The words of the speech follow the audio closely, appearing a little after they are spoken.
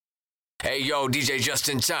Hey, yo, DJ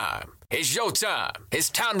Justin Tyme. It's your time.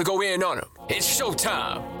 It's time to go in on him. It's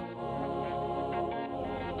showtime.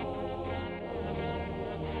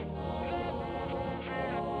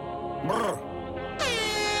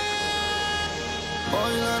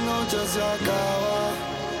 Hoy la noche se acaba,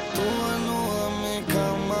 tú desnuda en mi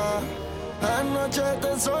cama. Anoche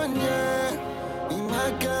te soñé y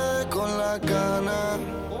me quedé con la gana.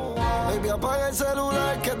 Baby, apaga el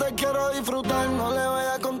celular que te quiero disfrutar. No le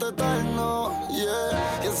vayas a contestar, no,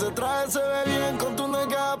 yeah. Y ese traje se ve bien con tu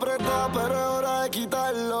nalga apretada, pero es hora de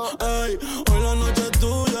quitarlo. Ey, hoy la noche es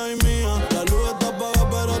tuya y mía. La luz está apagada,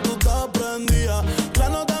 pero tú estás prendida. La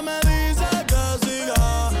nota me dice que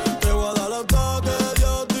siga. Te voy a dar hasta que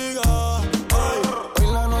Dios diga. Ey,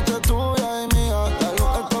 hoy la noche es tuya y mía. La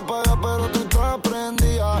luz está apagada, pero tú estás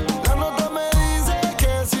prendida. La nota me dice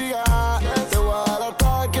que siga. Te voy a dar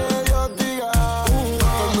hasta que Dios diga.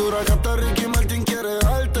 Tan dura que hasta Ricky Martin quiere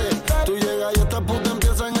darte. Tú llegas y estas putas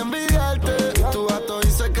empiezan a envidiarte. Tu gato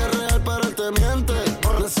dice que es real, pero él te miente.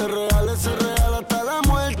 Ese real hasta la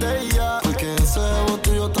muerte y ya. Porque ese ego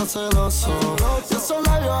tuyo está celoso. Y esos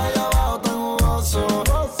labios allá abajo tan jugosos.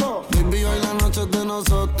 Baby, hoy la noche es de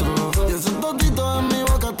nosotros. Y ese totito en mi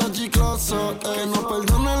boca está chicloso. Que nos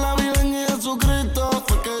perdone la vida en Jesucristo.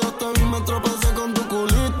 Fue que yo te vi, me tropecé con tu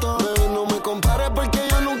culito. Baby, no me compares porque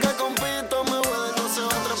yo nunca compito. Me voy de consejo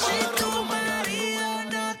a trepar. Si tu marido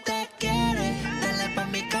no te quiere, dale pa'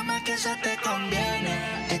 mi cama que eso te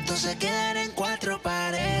conviene. Esto se quedará en cuatro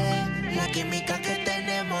paredes. La química que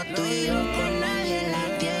tenemos tú y yo con nadie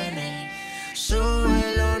la tiene.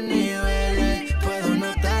 Sube los niveles, puedo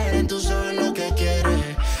notar en tus ojos lo que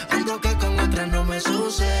quieres. Algo que con otras no me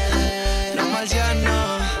sucede. no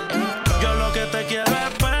marciano. Yo lo que te quiero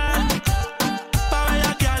es ver, pa'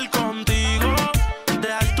 bellaquear contigo.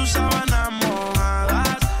 Dejar tus sábanas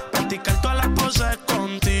mojadas, practicar todas las poses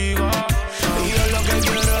contigo. Y yo lo que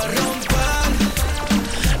quiero es romper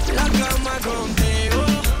la cama contigo.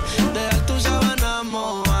 Dejar tus sábanas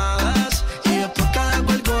mojadas y después cada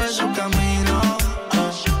cual coge su camino.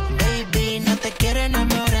 Baby, no te quiero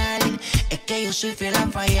enamorar. Es que yo soy fiel a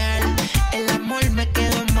fallar. El amor me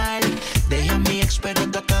quedó mal. Dejé a mi ex, pero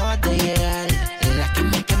tú acabas de llegar. La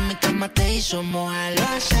química en mi cama te hizo mojar. Lo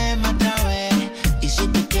hacemos otra vez. Y si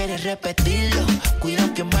tú quieres repetirlo,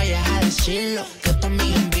 cuida que vayas a decirlo. Que tu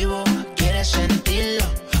amiga en vivo quiere sentirlo.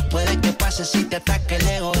 Puede que pase si te ataque el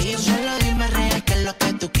egoísmo. Solo dime real qué es lo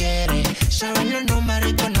que tú quieres. Saber los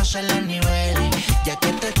números y conocer los niveles. Ya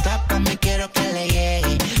que te tapas, me quiero que le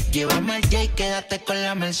llegue. Llévame al J y quédate con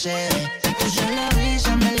la Mercedes. Tú solo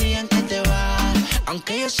avísame el día en que te vas.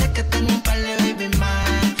 Aunque yo sé que tengo un par de baby más.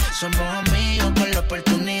 Somos amigos con la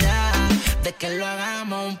oportunidad de que lo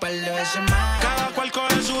hagamos un par de veces más. Cada cual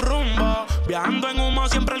coge su rumbo. Viajando en humo,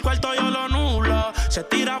 siempre el cuarto yo lo nulo. Se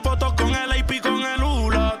tira fotos con el AP con el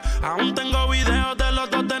hulo. Aún tengo videos de los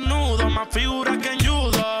dos desnudos. Más figuras que en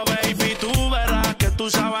judo. Baby, tú verás que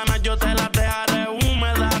tus sábanas yo te las dejaré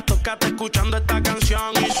húmedas. Tócate escuchando esta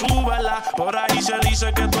canción y súbela. Por ahí se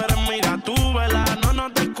dice que tú eres mi gatúbela. No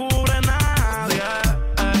nos descubre nadie,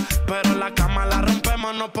 pero la cama la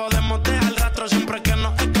rompemos. No podemos dejar rastro siempre que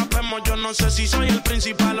nos escapemos. Yo no sé si soy el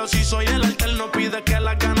principal o si soy el alterno. Pide que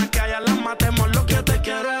las ganas que haya las matemos. Lo que te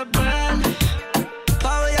quiero es ver,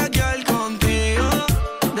 pa' bellaquear contigo.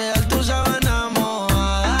 Dejar tus sábanas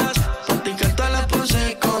mojadas, practicar todas las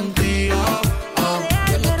poses contigo.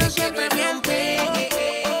 Yo no te quiero miente.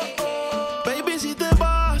 Baby, si te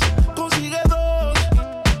vas, consigue dos.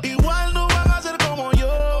 Igual no van a ser como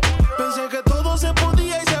yo. Pensé que todo se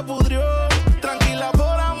podía y se pudrió. Tranquila,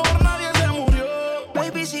 por amor nadie se murió.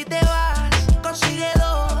 Baby, si te vas, consigue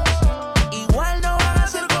dos. Igual no van a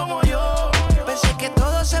ser como yo. Pensé que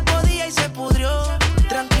todo se podía y se pudrió.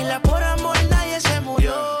 Tranquila, por amor nadie se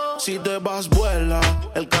murió. Si te vas, vuela.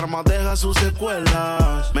 El karma deja sus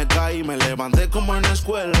secuelas. Me caí, me levanté como en la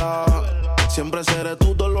escuela. Siempre seré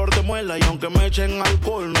tu dolor de muela. Y aunque me echen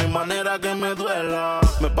alcohol, no hay manera que me duela.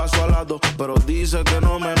 Me paso al lado, pero dice que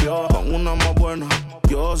no me vio. Con una más buena,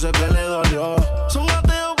 yo sé que le dolió. Son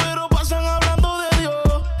ateos, pero pasan hablando de Dios.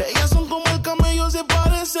 Ellas son como el camello, se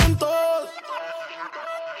parecen todos.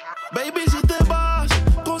 Baby, si te vas,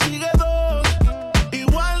 consigue dos.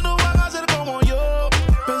 Igual no van a ser como yo.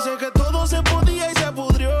 Pensé que todo se podía y se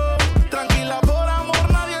pudrió. Tranquila, por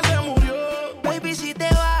amor nadie se murió. Baby, si te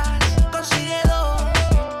vas, consigue dos.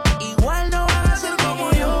 Igual no van a ser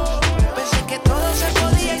como yo. Pensé que todo se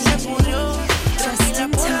podía y se pudrió. Tranquila,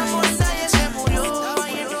 por amor nadie se murió.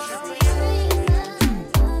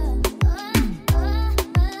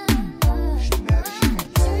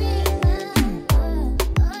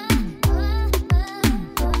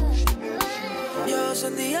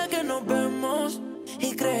 día que nos vemos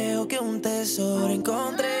y creo que un tesoro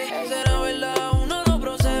encontré. Será verdad, uno no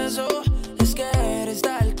proceso. Es que eres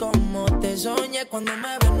tal como te soñé. Cuando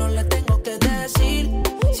me ves no le tengo que decir.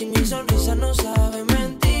 Si mi sonrisa no sabe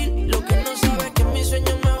mentir. Lo que no sabe es que mi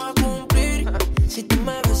sueño me va a cumplir. Si tú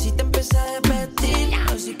me ves y te empiezas a repetir.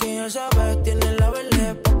 Así que ya sabes, tienes la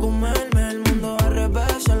verde pa' comerme. El mundo al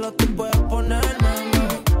revés, solo tú puedes ponerme.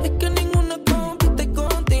 Es que ninguna compite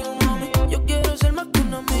contigo, mami. Yo quiero ser más que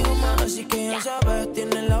un amigo más. Así que ya sabes,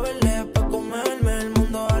 tienes la verde pa' comerme. El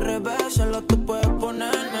mundo al revés, solo tú puedes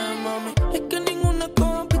ponerme, mami. Es que ninguna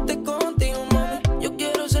compite contigo, mami. Yo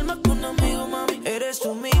quiero ser más que un amigo, mami. Eres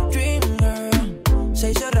tú mi dream girl.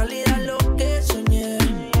 Se hizo realidad lo que soñé.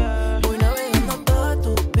 Voy navegando toda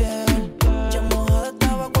tu piel. Ya mojada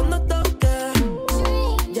estaba cuando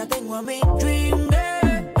toqué. Ya tengo a mi dream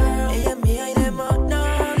girl. Ella es mía y de más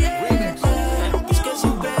nadie. Es que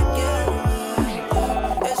siempre quiero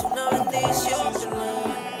ver. Es una bendición.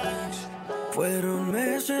 Fueron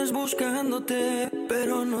meses buscándote,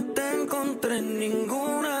 pero no te encontré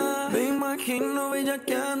ninguna. Me imagino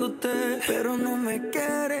bellaqueándote, pero no me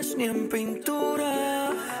quieres ni en pintura.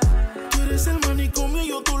 Tú eres el manicomio y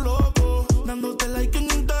yo tu loco. Dándote like en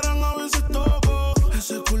Instagram a veces toco.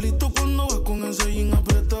 Ese culito cuando vas con ese jean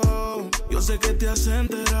apretado. Yo sé que te has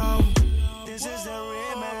enterado. This is the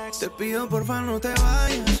remix. Te pido porfa no te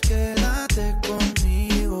vayas, quédate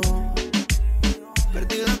conmigo.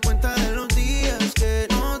 Perdí la cuenta de los días que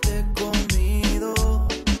no te he comido.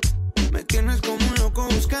 Me tienes como un loco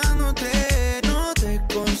buscándote, no te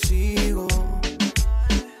consigo.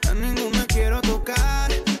 A ninguna quiero tocar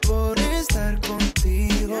por estar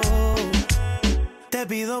contigo. Te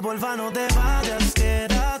pido porfa no te vayas,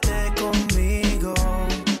 quédate conmigo.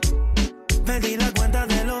 Perdí la cuenta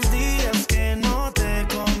de los días que no te he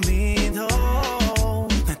comido.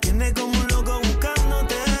 Me tienes como un loco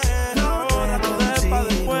buscándote. No te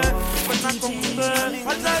consigo.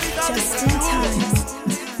 Just in time.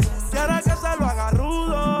 Y ahora que se lo haga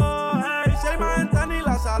rudo, hey, si hay más gente ni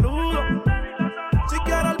la saludo. Si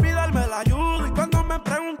quiero olvidarme la ayudo. Y cuando me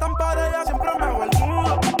preguntan por ella siempre me hago el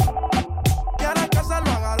mudo. Y ahora que se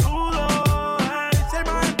lo haga rudo, hey, si hay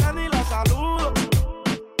más gente ni la saludo.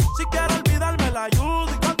 Si quiero olvidarme la ayudo.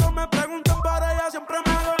 Y cuando me preguntan por ella siempre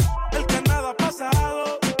me hago el que nada ha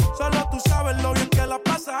pasado. Solo tú sabes lo bien que la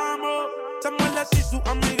pasamos. Se muerde si sus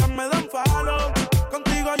amigas me dan falo.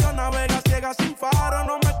 Contigo yo navego ciega sin faro.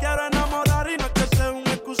 No me quiero enamorar y no es que sea un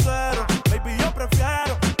excusero. Baby, yo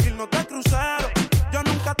prefiero irnos de crucero. Yo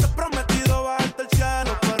nunca te he prometido bajarte el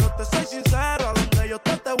cielo, pero te soy sincero, a donde yo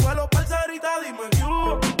te vuelo, parcerita, dime que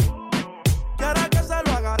hubo. Quiero que se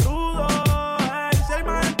lo haga rudo, hey, si hay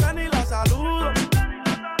más gente ni la saludo.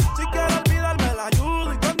 Si quiero olvidarme la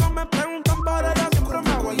ayudo. Y cuando me preguntan por ella siempre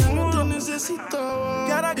me hago el mudo. Te necesitaba.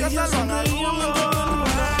 Quiero que se lo haga rudo.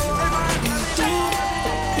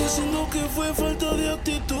 Diciendo que fue falta de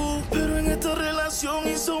actitud, pero en esta relación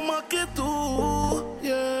hizo más que tú,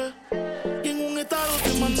 yeah. Y en un estado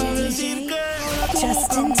te manda a decir que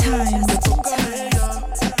Just in time. te toca a ella.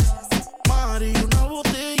 Mari, una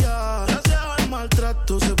botella. Gracias al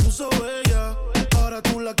maltrato se puso bella. Ahora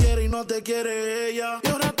tú la quieres y no te quiere ella. Y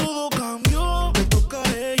ahora todo cambió, te toca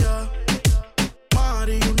a ella.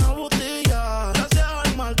 Mari, una botella. Gracias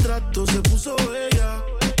al maltrato se puso bella.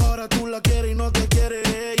 Ahora tú la quieres y no te quiere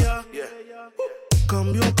ella.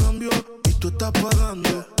 Cambió, y tú estás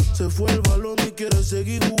pagando. Se fue el balón y quieres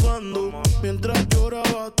seguir jugando. Mientras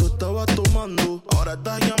lloraba, tú estabas tomando. Ahora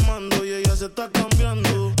estás llamando y ella se está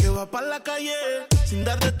cambiando. Que va para la calle, sin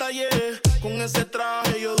dar detalles. Con ese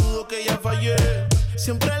traje yo dudo que ella fallé.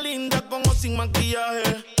 Siempre linda con o sin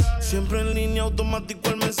maquillaje. Siempre en línea automático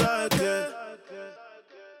el mensaje que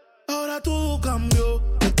ahora todo cambió,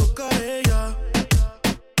 te toca a ella.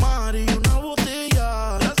 Mari, una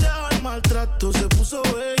botella. Gracias al maltrato se puso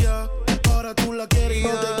bella. Ahora tú la quieres y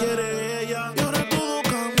no te quiere ella. Y ahora todo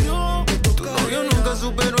cambió, te toca a ella. Yo nunca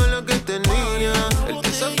superó en la que tenía. El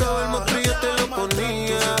que sacaba el monstruo y yo te lo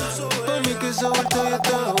ponía. Para mí que esa vuelta ya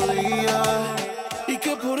está jodida. Y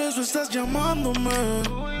que por eso estás llamándome.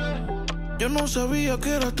 Yo no sabía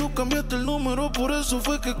que eras tú, cambiaste el número, por eso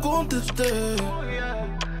fue que contesté.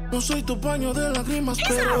 No soy tu paño de lágrimas,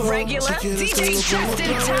 pero si quieres te lo pongo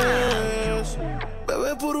otra vez.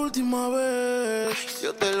 Bebé, por última vez.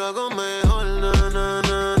 Yo te lo hago mejor, na, na,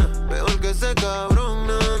 na, na. Mejor que ese cabrón,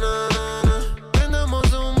 na, na, na, na.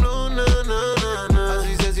 Prendamos un blow, na, na, na, na.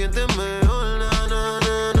 Así se siente mejor, na, na,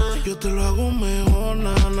 na, na. Yo te lo hago mejor,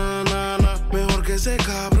 na, na, na, na. Mejor que ese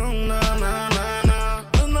cabrón, na, na, na, na.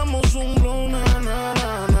 Prendamos un blow, na, na,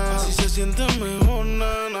 na, na. Así se siente mejor,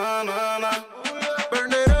 na, na, na, na.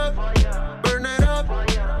 Burn it up,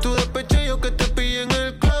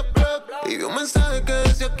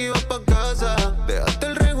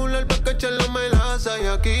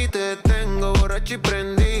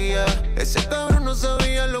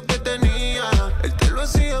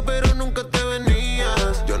 nunca te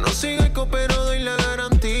venías. Yo no sigo el pero doy la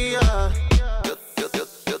garantía.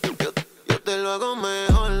 Yo te lo hago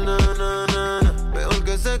mejor, na, na, na, na. Mejor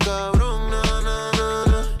que ese cabrón, na, na, na,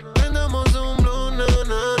 na. Prendamos un blue, na,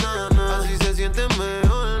 na, na, na. Así se siente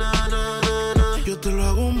mejor, na, na, na, na. Yo te lo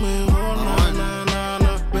hago mejor, na, na, na,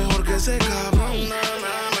 na. Mejor que ese cabrón, na,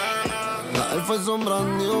 na, na, na. La elfa son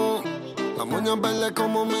brand new. Las moñas verdes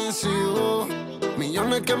como mis hijos.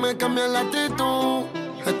 Millones que me cambian la actitud.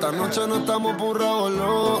 Esta noche no estamos por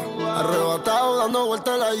revolver. Arrebatado dando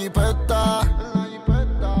vueltas en la jipeta.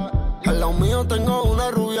 Al lado mío tengo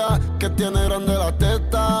una rubia que tiene grande la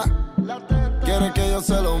teta. Quiere que yo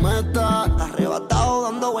se lo meta. Arrebatado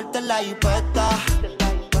dando vueltas en la jipeta.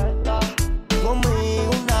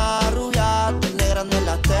 Conmigo una rubia tiene grande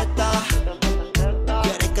la teta.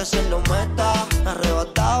 Quiere que se lo meta.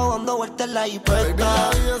 Arrebatado dando vueltas en la Baby, jipeta. la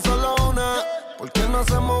vida es solo una. ¿Por qué no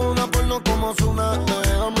hacemos una porno como Zuna?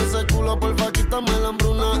 Déjame ese culo, porfa, quítame la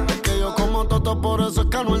hambruna. Es que yo como toto, por eso es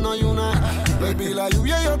que Anuel no hay una. Baby, la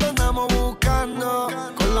lluvia y yo te andamos buscando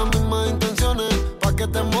con las mismas intenciones. Pa' que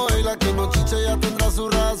te mueva y la que no chiche ya tendrá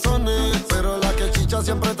sus razones. Pero la que chicha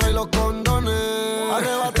siempre trae los condones.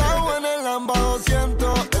 Arrebatado en el Lamba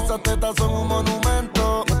 200. Esas tetas son un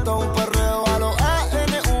monumento. Esto es un perreo a los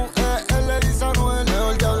A-N-U-E-L, dice Anuel.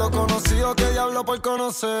 Mejor diablo conocido que diablo por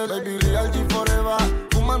conocer. Baby, real G forever.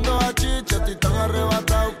 Fumando a chiche, estoy tan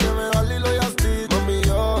arrebatado que me da Lilo y Asti. Mami,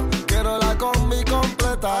 yo quiero la combi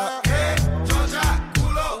completa.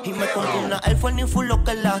 Y me compré una Air Force full lo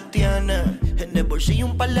que las tiene. En el bolsillo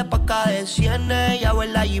un par de pacas de cienes. Ya ve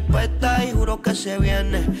la jipeta y juro que se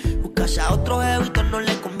viene. Buscarse a otro jevito no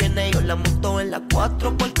le conviene. Yo la monto en la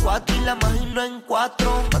 4x4 y la imagino en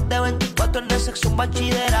 4. Más de 24 en el sexo, un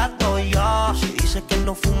bachillerato. Ya, si dice que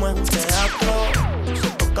no fumo es un teatro. Se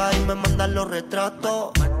toca y me manda los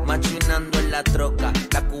retratos. Machinando en la troca,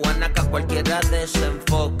 la cubana que a cualquiera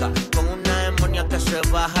desenfoca. Con una demonia que se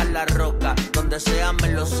baja la roca. Donde sea me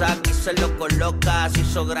lo saca y se lo coloca. Se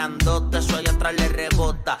hizo grandote, eso allá atrás le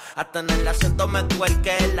rebota. Hasta en el acento me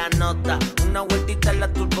cuelque la nota. Una vueltita en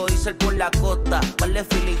la turbo diesel por la costa. Vale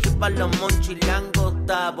feeling y pa' los monchis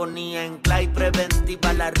langota. Bonía en clay,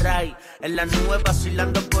 preventiva la ray. En la nube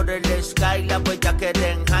vacilando por el sky. La huella que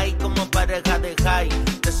en high como pareja de high.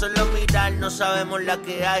 De solo mirar no sabemos la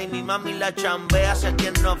que hay. Mi mami la chambea, sé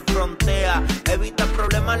quien nos frontea. Evita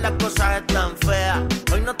problemas, las cosas están feas.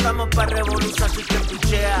 Hoy no estamos pa' revolución, así que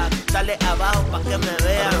pichea. Dale abajo pa' que me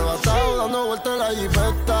vea. Arrebatado dando vueltas en la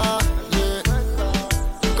jipeta. Yeah.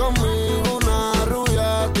 Conmigo una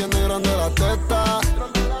rubia tiene grande la teta.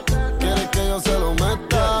 Quiere que yo se lo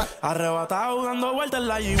meta. Arrebatado dando vueltas en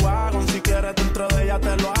la G-Wagon. Si quieres dentro de ella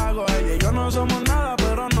te lo hago. Ella y yo no somos nada,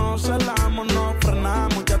 pero no celamos, no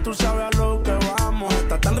frenamos. Ya tú sabes a lo que vamos.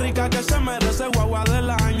 Está tan rica que se merece guagua del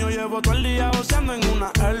año. Llevo todo el día goceando en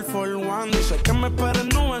una Air Force One. Dice que me esperen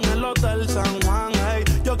nube en el Hotel San Juan. Hey,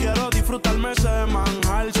 yo quiero disfrutarme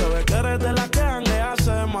semanal. Se ve que eres de la que janguea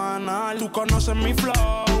semanal. Tú conoces mi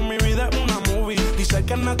flow, mi vida es una movie. Dice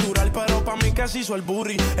que es natural, pero pa' mí que se hizo el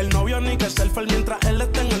booty. El novio ni que selfie mientras él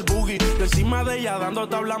está en el boogie. Yo encima de ella dando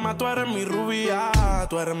tabla más, tú eres mi rubia.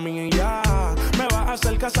 Tú eres mi ya. Me vas a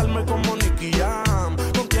hacer casarme como Nicky Jam.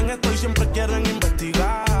 Con quien estoy siempre quieren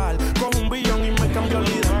investigar. Con un billón y me cambió la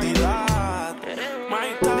identidad.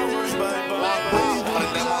 My towers,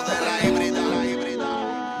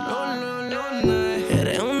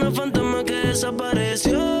 Eres una fantasma que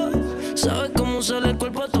desapareció. Sabes cómo usar el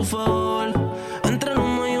cuerpo a tu favor. Entre el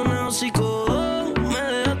humo y una hocico. Me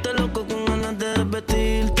dejaste loco con ganas de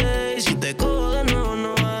desvestirte. Y si te cojo de nuevo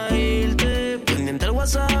no va a irte. Pendiente al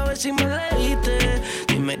WhatsApp a ver si me leíste.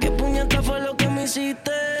 Dime qué puñeta fue lo que me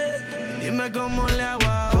hiciste. Dime cómo le hago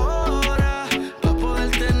ahora pa'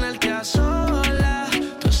 poder tenerte a sola.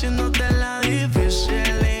 Tú haciéndote la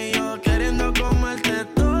difícil y yo queriendo comerte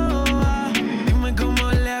toda. Dime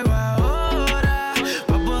cómo le hago ahora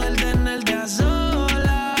pa' poder tenerte a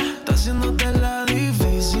sola. Tú haciéndote la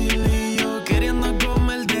difícil y yo queriendo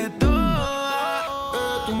comerte toda.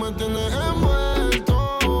 Tú me tienes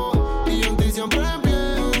envuelto y yo en ti siempre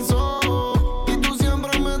pienso. Y tú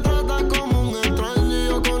siempre me tratas como un extraño y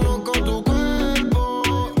yo conozco tu cuerpo.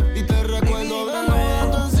 Y te recuerdo de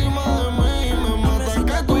nuevo tú encima de mí y me mata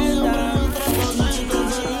que tú siempre me tratas sin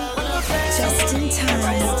Just in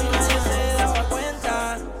time. Se daba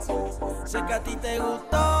cuenta. Sé que a ti te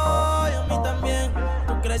gustó y a mí también.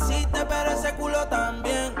 Tú creciste pero ese culo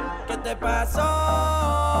también. ¿Qué te pasó?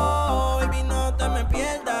 Baby, no te me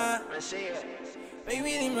pierdas.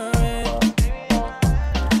 Baby, dime a ver.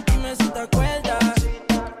 Dime si te acuerdas.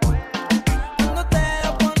 Cuando te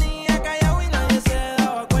lo ponía callado y nadie se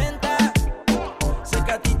daba cuenta. Sé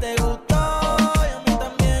que a ti te gustó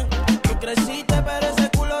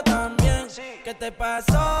te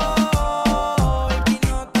pasó? Baby,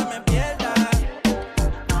 no te me pierdas.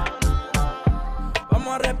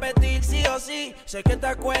 Vamos a repetir sí o sí. Sé que te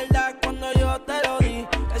acuerdas cuando yo te lo di.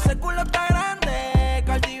 Ese culo está grande,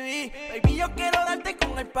 Cardi B. Baby, yo quiero darte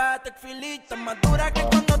con el Patek Philippe. Tan más dura que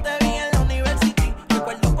cuando te vi en la university.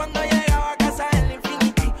 Recuerdo cuando llegaba a casa en la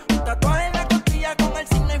Infinity. Un tatuaje en la costilla con el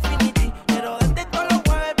signo Infinity. Quiero darte todos los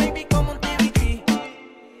jueves, baby, como un TBT.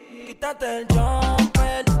 Quítate el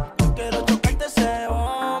jumper. No quiero chocarte ese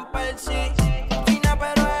bumper, sí. Fina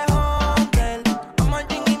pero es hunter. Vamos al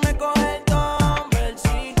gym y me coge el dumbbell,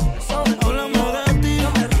 sí. Hablamos de ti,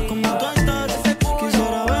 como tú estás.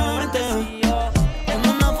 Quisiera verte. En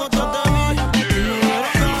una foto te vi y me dieron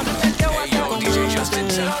ganas.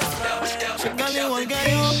 Sé que al igual que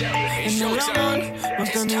yo, en el amor no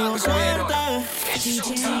has tenido suerte.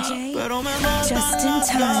 Pero me matan las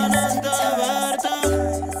ganas de verte.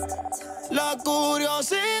 La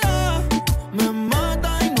curiosidad me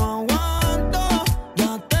mata y no aguanto.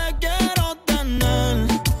 Ya te quiero tener,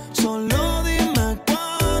 solo dime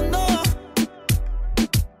cuándo.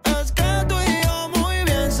 Es que tú y yo muy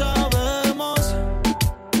bien sabemos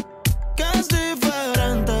que es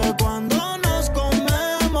diferente cuando nos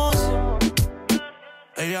comemos.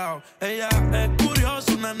 Ella es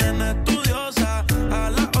curiosa, una nena estudiosa. A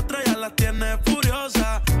las otras ya las tiene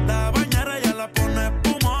furiosa. La bañera ya la pone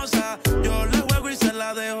espumosa. Yo le juego y se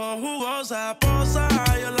la dejo jugosa. Posa,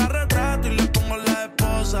 yo la retrato y le pongo la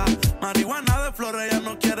esposa. Marihuana de flores, ella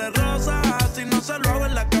no quiere rosa. Si no se lo hago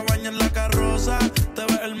en la cabaña, en la carroza. Te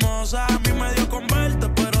ves hermosa, a mí me dio con verte,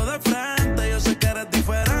 pero de frente. Yo sé que eres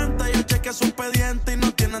diferente. Yo chequeé su expediente y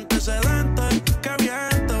no tiene antecedentes. Qué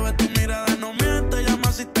bien, te ves, tu mirada no miente.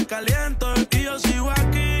 Llama si te caliento y yo sigo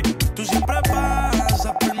aquí. Tú siempre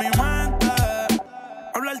pasas por mi mente.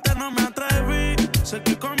 Hablarte no me atreví. Sé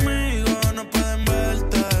que conmigo no pueden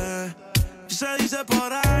verte. Y se dice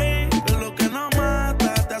por ahí que lo que no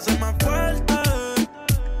mata te hace más fuerte.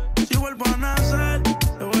 Si vuelvo a nacer,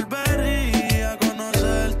 te volvería a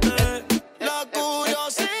conocerte. La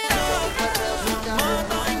curiosidad me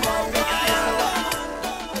mata y no aguanto.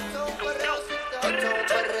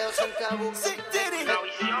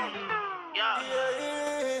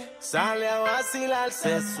 Sale a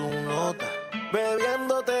vacilarse su nota,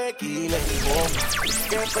 bebiendo tequila y bomba.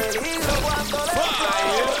 Qué peligro cuando le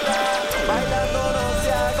explota, bailando no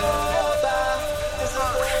se agota.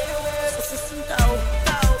 Eso es un tao,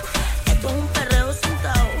 tao. Esto es un perreo sin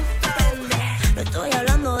tao. No estoy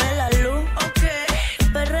hablando de la luz, ok.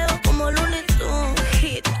 Un perreo como Looney Tunes,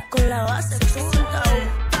 hit con la base que es un tao,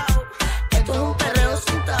 tao. Esto es un perreo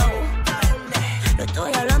sin tao. No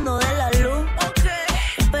estoy hablando de la luz, ok.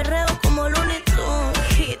 Un perreo como Looney Tunes,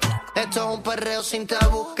 hit. Esto es un perreo sin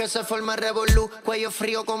tabú, que se forma revolú, cuello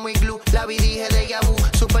frío como iglú, la vi dije de Yabu,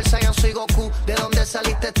 Super Saiyan soy Goku, ¿de dónde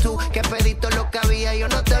saliste tú? Que pediste lo que había, yo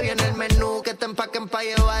no te vi en el menú, que te empaquen pa'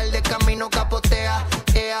 llevar, de camino capotea,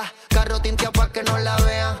 carro tinteado pa' que no la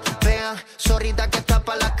vean, zorrita que está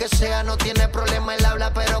pa' las que sea, no tiene problema el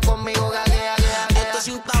habla, pero conmigo gaguea. Esto es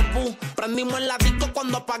un tabú, prendimos el disco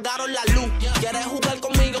cuando apagaron la luz. Quieres jugar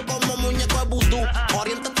conmigo como muñeco de vudú.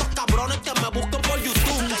 Orienta a estos cabrones que me busquen por YouTube.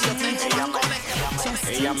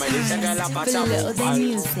 Ella me dice que la pasa muy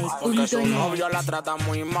mal, porque su novio la trata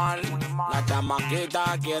muy mal. La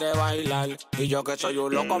chamaquita quiere bailar, y yo que soy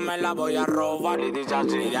un loco me la voy a robar. Y dice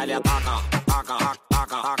así, y ya le ataca,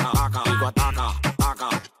 digo ataca,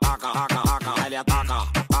 dale ataca,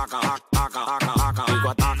 digo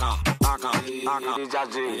ataca, y dice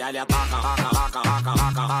así, y ya le ataca,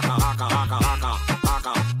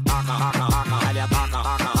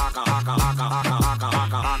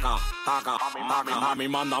 Mami,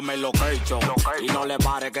 mándame location y no le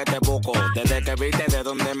pare que te busco. Desde que viste de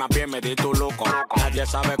donde más bien me di tu luco. Nadie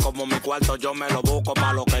sabe cómo mi cuarto yo me lo busco.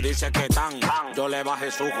 Pa' lo que dice que tan, yo le bajé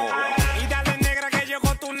suco. Y dale negra que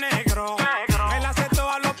llegó tu negro. Me la acepto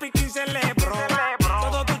a los piquín celebro.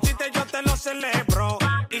 Todos tus chistes yo te los celebro.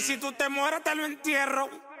 Y si tú te mueres te lo entierro.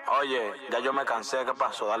 Oye, ya yo me cansé, ¿qué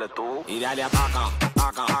pasó? Dale tú. Y dale ataca,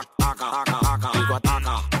 digo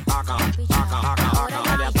ataca,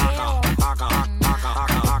 dale ataca.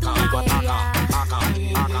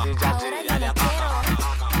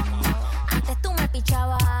 Antes tú me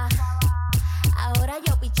pichabas, ahora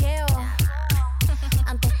yo picheo.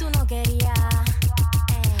 Antes tú no querías,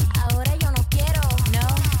 ahora yo no quiero. No,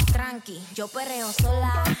 tranqui, yo perreo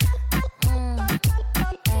sola.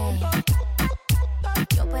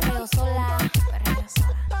 Yo perreo sola.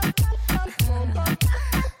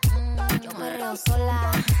 Yo perreo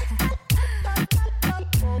sola.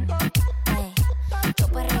 Yo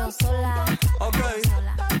perreo sola.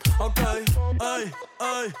 Ok,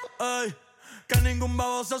 ey. Que ningún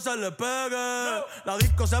baboso se le pegue. La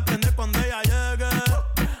disco se prende cuando ella llegue.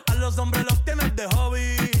 A los hombres los tienes de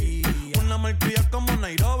hobby. Una malcria como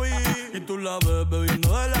Nairobi. Y tú la ves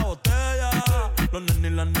bebiendo de la botella. Los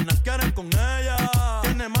nenes y las nenas quieren con ella.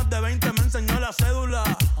 Tiene más de 20, me enseñó la cédula.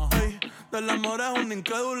 Ey, del amor es una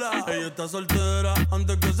incrédula. Ella está soltera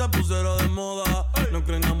antes que se pusiera de moda. No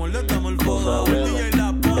creen amor, le damos el foda. El DJ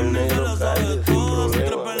la pone, se la sabe toda. Se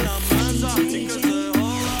trepa en la mesa, sin que se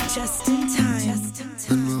joda. Just in time.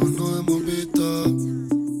 De nuevo nos hemos visto.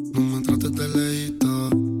 No me trates de lejito.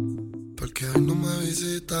 Porque hoy no me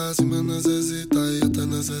visitas. Si me necesitas, yo te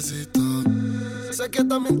necesito. Sé que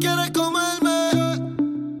también quieres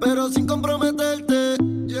comerme, pero sin comprometerte.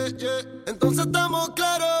 Yeah, yeah. Entonces estamos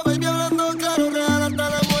claros, baby, hablando claro, real hasta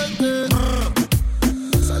la muerte.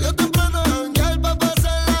 Salió temprano a janguear pa'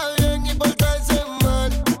 pasarla bien y portarse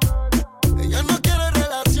mal. Ella no quiere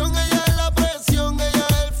relación, ella es la presión, ella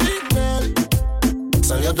es el final.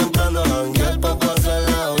 Salió temprano a janguear pa'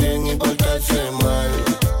 pasarla bien y portarse mal.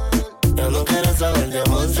 Ella no quiere saber de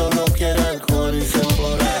amor, solo quiere alcohol y se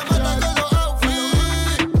emborracha.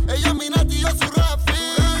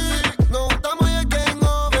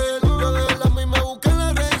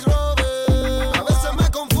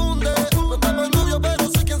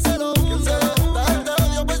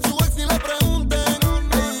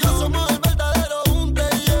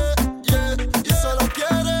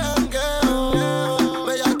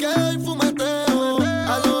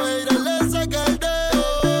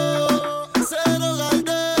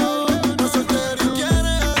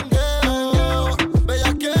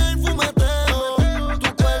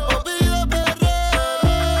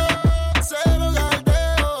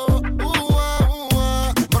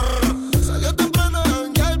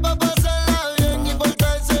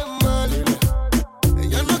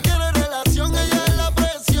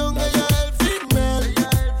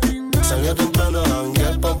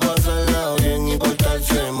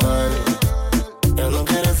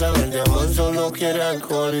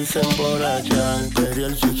 Y se emborrachan.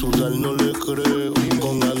 Serial sin sudar no le creo.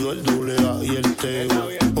 Con Anuel AA y el Teo.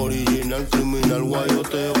 Original, criminal,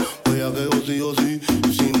 guayoteo. Voy a que sí o sí,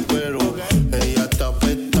 sin pero. Ella está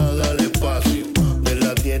afectada al espacio. De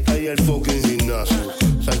la dieta y el fucking gimnasio.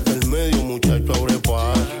 Salta el medio, muchacho, abre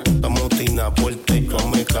paso. Estamos tina por el techo,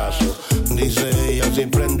 hazme caso. Dice ella, si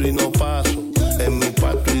prendo y no paso. En mi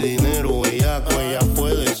pato y dinero, ella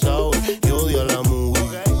puede, sabe. Y odia la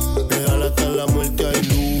movie. Déjala hasta la muerte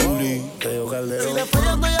ahí. Si le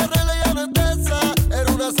fallando y arregla y no es de esa.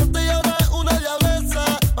 Era una santa y ahora es una diableza.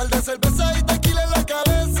 Par de cerveza y tequila en la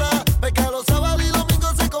cabeza. Peca los sábados y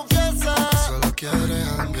domingos se confiesa. Solo quiere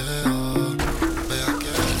jangueo. Vea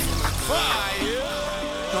que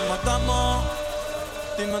nos matamos.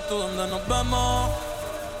 Dime tú dónde nos vemos.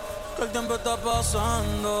 Que el tiempo está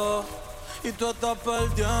pasando y tú estás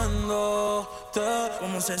perdiéndote.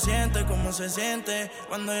 ¿Cómo se siente? ¿Cómo se siente?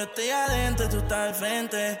 Cuando yo estoy adentro, tú estás al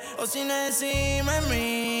frente. O si no encima de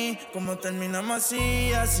mí. ¿Cómo terminamos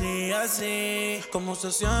así, así, así? ¿Cómo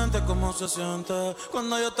se siente? ¿Cómo se siente?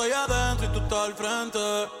 Cuando yo estoy adentro y tú estás al frente.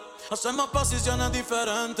 Hacemos posiciones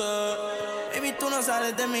diferentes. Baby, tú no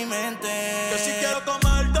sales de mi mente. Que si quiero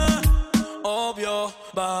comerte, obvio.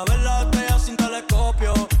 Vas a ver la estrella sin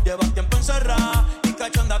telescopio. Llevas tiempo encerrada y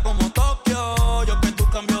cachonda como Tokio. Yo que tú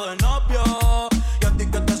cambio de novio. Y a ti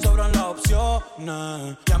que te sobran las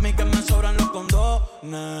opciones. Y a mí que me sobran los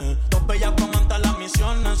condones. Dos bellas para montar las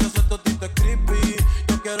misiones. Si ese totito es creepy,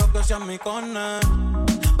 yo quiero que seas mi cone.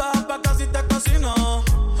 Baja pa' casi te cocino.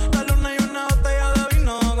 La luna y una botella de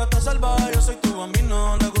vino. Gata salvaje, yo soy tu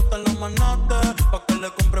bambino. Le gustan los manates, pa' que le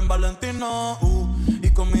compren Valentino.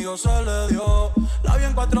 Y conmigo se le dio. La vi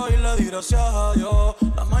en 4 y le di gracias a Dios.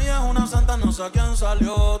 La maya es una santa, no sé a quién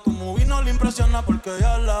salió. Tu movie no le impresiona porque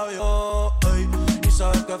ya la vio. Ey, y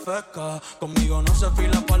sabes que pesca. Conmigo no se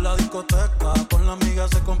fila pa' la discoteca. Con la amiga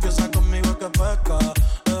se confiesa conmigo que pesca.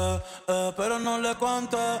 Pero no le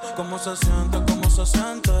cuente cómo se siente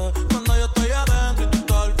cuando yo estoy adentro y tú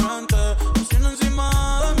estás al frente. Cocina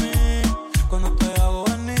encima de mí cuando te hago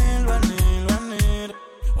venir, venir, venir.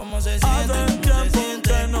 ¿Cómo se siente? Hace tiempo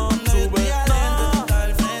que no sube nada.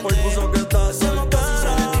 Por puso que estás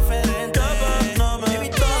soltera. Que pena me de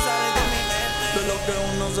lo que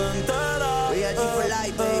uno se entera.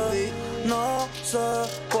 No sé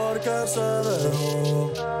por qué se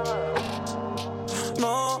dejó.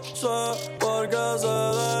 No sé por qué se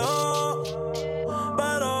dejó.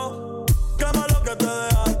 Pero qué malo que te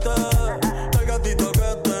dejaste el gatito que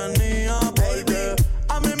tenía. Porque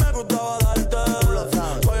a mí me gustaba darte,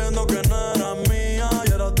 sabiendo que no era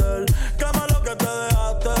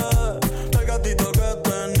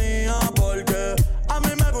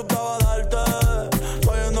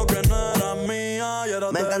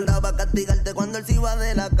él se iba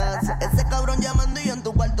de la casa. Ese cabrón llamando y yo en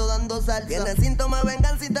tu cuarto dando salsa. Tiene síntomas de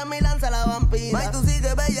venganza y te mi lanza la vampira. May, tú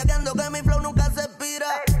sigues bellaqueando que mi flow nunca se expira.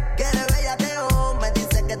 Quieres bellaqueo, me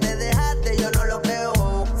dice que te dejaste, yo no lo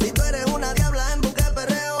creo. Si tú eres una diabla en busca de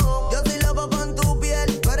perreo, yo soy loco con tu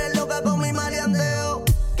piel, tú eres loca con mi maleanteo.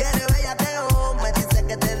 Quieres bellaqueo, me dice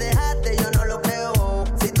que te dejaste, yo no lo creo.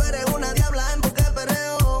 Si tú eres una diabla en busca de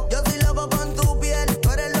perreo, yo soy loco con tu piel,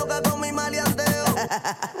 tú eres loca con mi maleanteo.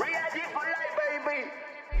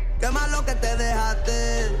 Qué malo que te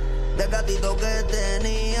dejaste del gatito que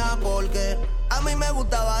tenía, porque a mí me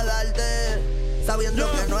gustaba darte, sabiendo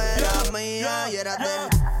que no eras mía y eras de él.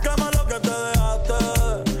 Qué malo que te dejaste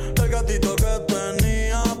del gatito que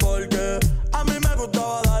tenía, porque a mí me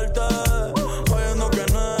gustaba darte, sabiendo que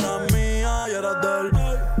no eras mía y eras de él.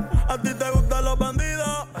 A ti te gustan los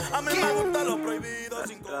bandidos, a mí me gustan los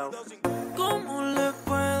prohibidos. ¿Cómo le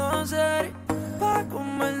puedo hacer para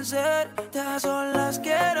convencerte? A solas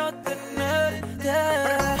quiero tenerte.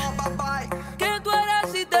 Que tú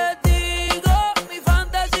eres y te digo mi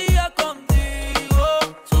fantasía contigo.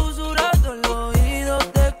 Susurrando el oído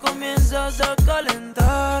te comienzas a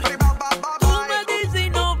calentar. Tú me dices y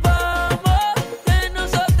nos vamos, que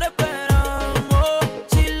nosotros esperamos.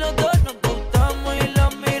 Si los dos nos gustamos y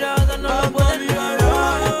las miradas no la pueden negar.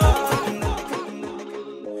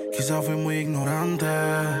 Quizás fui muy ignorante,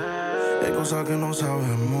 hay cosas que no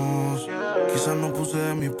sabemos. Quizás no puse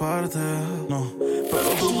de mi parte, no, pero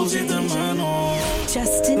tú pusiste menos.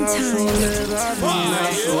 Just in time. La soledad no me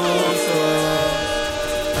asusta,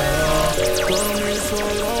 pero dormir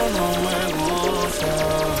solo no me gusta.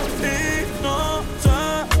 Y no sé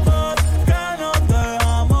por qué no te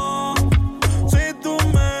amo, si tú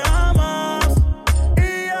me amas y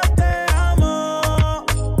yo te amo.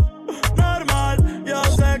 Normal, yo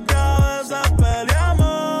sé que a veces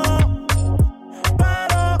peleamos,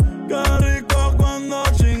 pero qué rico cuando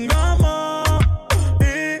chingamos.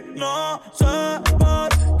 Y no sé por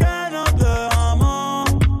qué no te amo,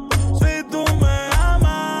 si tú me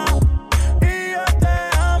amas y yo te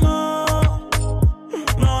amo.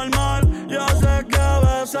 Normal, yo sé que a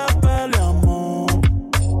veces peleamos,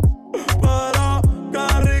 pero qué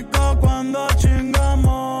rico cuando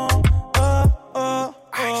chingamos.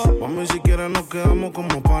 Mami, si quieres nos quedamos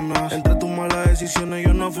como panas. Entre tus malas decisiones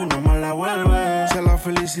yo no fui una mala vuelve. Si a la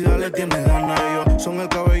felicidad le tienes ganas, ellos son el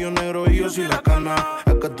cabello negro y yo soy la cana.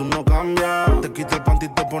 Es que tú no cambias, te quita el panty y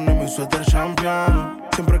te pones mi suéter champion.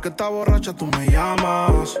 Siempre que estás borracha tú me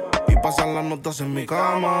llamas y pasan las notas en mi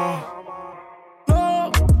cama.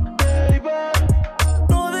 No, baby,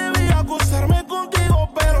 no debía acostarme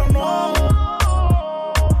contigo, pero no.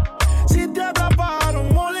 Si te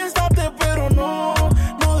atraparon, moléstate, pero no.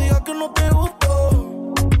 No digas que no te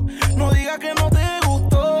gustó, no digas que no te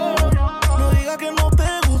gustó, no digas que no te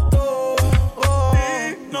gustó.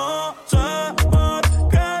 Y no sé por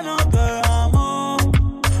qué no te amo,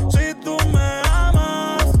 si tú me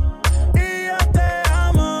amas y yo te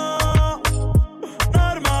amo.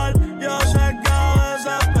 Normal, yo sé que a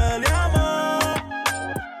veces peleamos,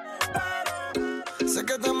 Sé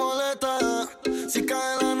que te molesta si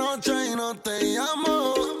cae la noche y no te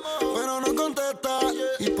llamo, pero no contestas,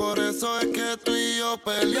 y por eso es que tú y yo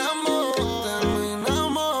peleamos.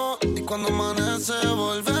 Terminamos y cuando amanece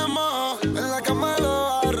volvemos, en la cama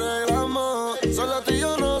lo arreglamos, solo tú y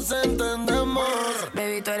yo nos entendemos.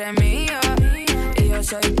 Baby, tú eres mía y yo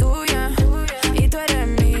soy tuya. Y tú eres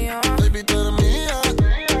mío. Baby, tú eres mía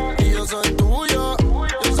y yo soy tuyo,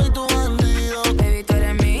 yo soy tu bandido. Baby, tú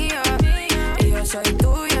eres mía y yo soy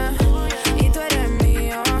tuya. Y tú eres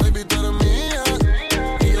mío. Baby, tú eres mía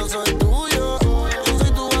y yo soy tuyo, yo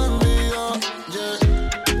soy tu bandido. Yeah.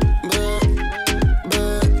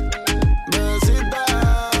 Besita,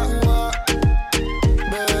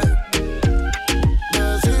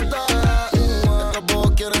 besita. Estos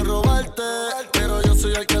bobos quieren robarte, pero yo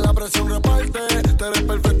soy el que la presión reparte. Te eres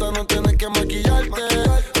perfecta, no tienes que maquillarte.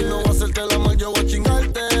 Y no voy a hacerte la mal, yo voy a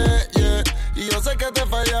chingarte. Yeah. Y yo sé que te he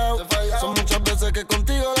fallado. Son muchas veces que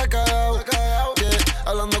contigo la he cagado. Yeah.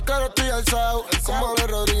 Hablando claro estoy alzado, como Ale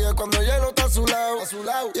Rodríguez cuando hielo está a su lado.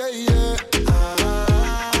 Yeah, yeah.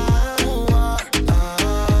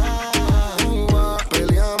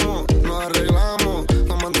 Peleamos, nos arreglamos,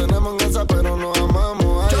 nos mantenemos en esa pero nos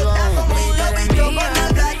amamos. Ahí vamos.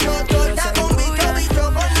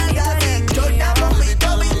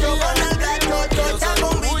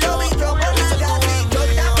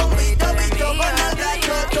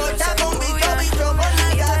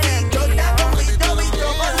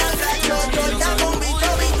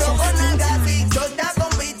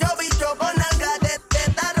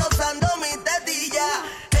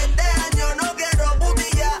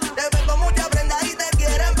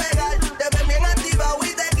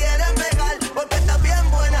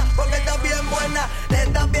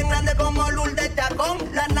 grande como Lourdes Chacón.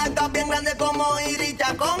 Las nalgas bien grandes como Iris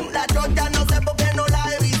Chacón. La chocha no sé por qué no la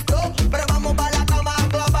he visto, pero vamos para la cama a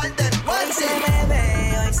clavarte. Hoy se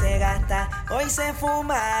bebe, hoy se gasta, hoy se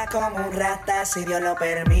fuma como un rata, si Dios lo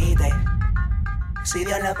permite. Si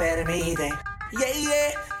Dios lo permite. Yeah,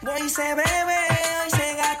 yeah. Hoy se bebe, hoy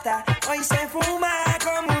se gasta, hoy se fuma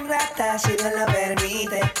como un rata, si Dios lo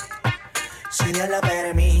permite. Si Dios lo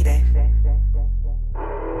permite.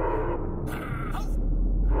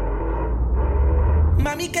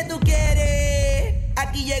 Mami, ¿qué tú quieres?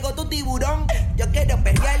 Aquí llegó tu tiburón. Yo quiero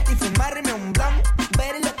perrearte y fumarme un blon.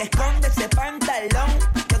 Ver lo que esconde ese pantalón.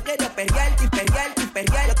 Yo quiero perrearte y perrearte y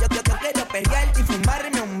perrearte. Yo quiero perrearte y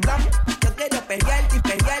fumarme un blon. Yo quiero perrearte y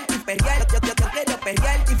perrearte y perrearte. Yo quiero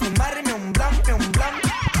perrearte y fumarme un blon, un blon.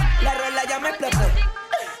 La rola ya me explotó.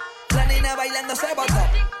 La nena bailando se botó.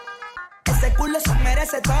 Ese culo se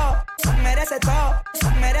merece todo. Se merece todo. Se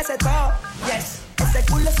merece todo. Yes. Ese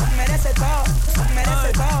culo se merece todo, se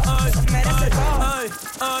merece todo, se merece todo.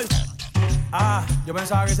 Yo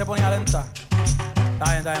pensaba que se ponía lenta.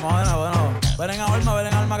 Está bien, vamos de nuevo. Ven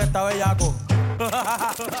en alma que está bellaco.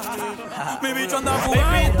 Mi bicho anda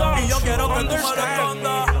fumando y yo quiero que tú me lo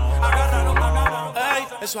escondas. Ey,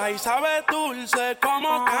 eso ahí sabe dulce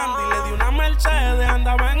como candy. Le di una Mercedes,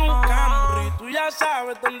 andaba en un Camry. Tú ya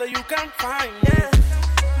sabes dónde you can find me.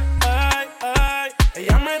 Ey, ey,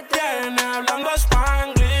 ella me tiene hablando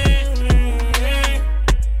Spanglish.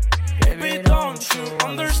 Baby, don't you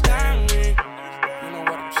understand me? You know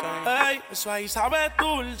what I'm saying. Ey, eso ahí sabe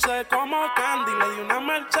dulce como candy. Le di una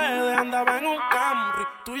Mercedes, andaba en un Camry.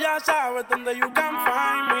 Tú ya sabes dónde you can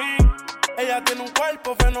find me. Ella tiene un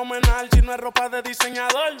cuerpo fenomenal. Si no es ropa de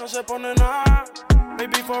diseñador, no se pone nada.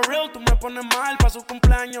 Baby, for real, tú me pones mal. Pa' su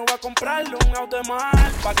cumpleaños voy a comprarle un auto de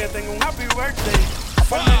mal. Pa' que tenga un happy birthday.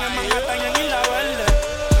 Formen en Manhattan y en Isla Verde.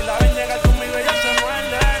 Si la ven llegar conmigo, ella se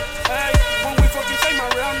muerde. Hey, when we fucking say my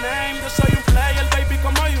real name. Yo soy un player, baby,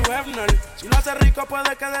 como you Hefner. Si lo hace rico,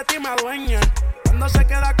 puede que de ti me adueñe. Cuando se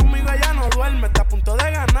queda conmigo, ella no duerme. Está a punto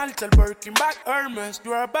de ganarse el Birkin back Hermes.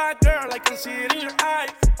 You're a bad girl, I can see it in your eye.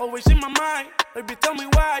 Always in my mind, baby, tell me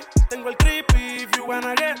why. Tengo el creepy, if you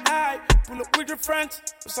wanna get high. Pull up with your friends,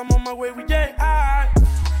 cause I'm on my way with J.I.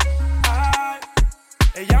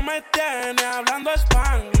 Ella me tiene hablando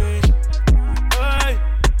Spanglish. Hey,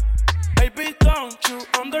 baby, don't you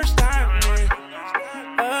understand me?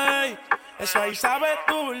 Hey, eso ahí sabe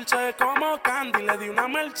dulce como candy. Le di una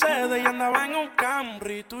Mercedes y andaba en un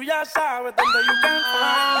Camry. Tú ya sabes dónde you can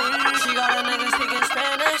find me. She got a nigga speaking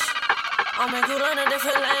Spanish. I'll make you learn a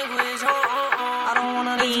different language. I don't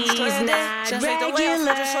wanna leave you stranded. Just take the way I feel,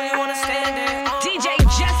 just so you understand it. DJ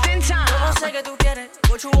Just in Time. No sé que tú quieres.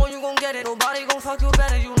 What you want, you gon' get it. Nobody gon' fuck you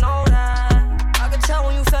better, you know that. I can tell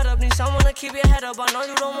when you fed up. Need someone to keep your head up. I know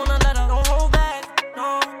you don't wanna let up. Don't hold back,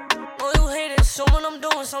 no. No, you hate it. Assuming I'm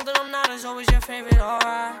doing something I'm not is always your favorite,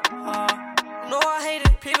 alright. No, I hate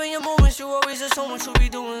it. Peeping your movements, you always assume what you be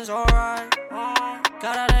doing is alright.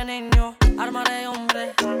 Cara de niño, arma de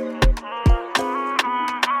hombre.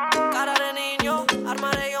 Cara de niño,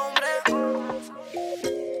 arma de hombre.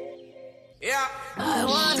 Yeah. I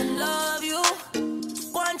wanna love you.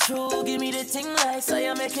 Want you, give me the thing like so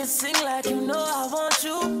you make it sing like you know I want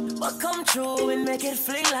you. But come true and make it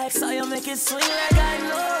fling like so you make it swing like I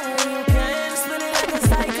know you can. Spin it like a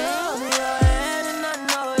cycle in your head and I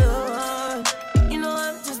know you want. You know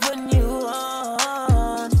I'm just putting you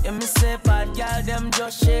on. Yeah, me say bad girl, them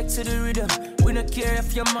just shake to the rhythm. We don't care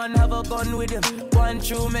if your man have a gun with him. Want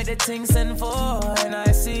you, make the thing send for. And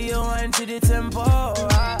I see you wine to the tempo.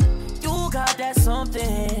 You got that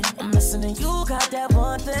something I'm missing and you got that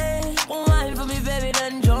one thing. Wine for me, baby,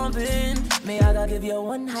 then jump in. Me, I gotta give you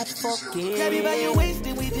one hot fucking. Grab you by your waist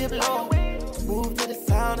and we dip low. Move to the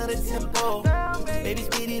sound of the tempo. Baby,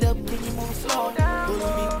 speed it up, can you move slow?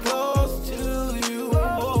 Pulling me close to you.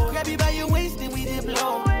 Grab you by your waist and we dip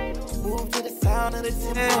low. Move to the sound of the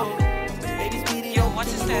tempo. Baby, speed it up. Yo, what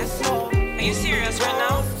is this? Are you serious right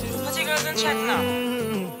now? Put your girls in check now.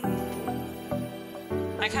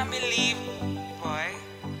 I can't believe, boy.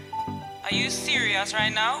 Are you serious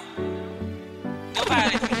right now? Don't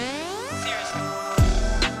violate me. Seriously.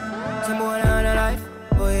 Some more than a life.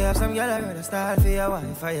 Boy, you have some girl I rather start for your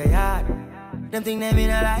wife for your yard. Them think they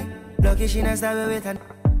mean a lie. Lucky she not start with an.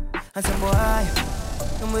 And some boy,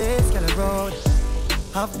 them ways girl around.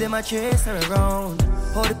 Half them a chase her around.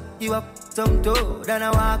 Hold you up some toe. Then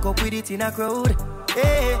I walk up with it in a crowd.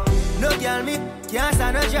 Hey, no girl me can't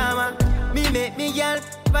stand no drama. Me make me girl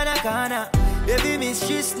pan a corner. Baby miss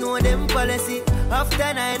she know them policy.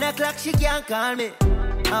 After 9 o'clock she can't call me.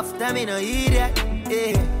 After me no hear that,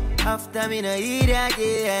 yeah. After me no hear that,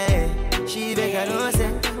 yeah. She better know say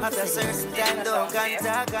After certain time, don't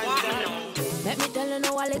contact. Let me tell you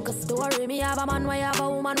now a little story. Me have a man, why have a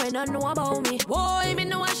woman when don't know about me. Boy, me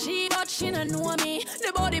know a she, but she don't know me.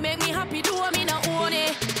 The body make me happy, do me not own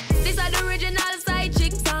it. This is the original side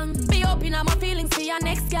chick song. Me open up my feelings for your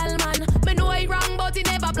next gal, man. Me know I wrong, but it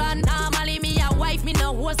never plan. Normally me a wife, me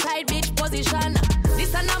no whole side bitch position.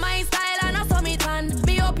 This is not my style and I saw me tan.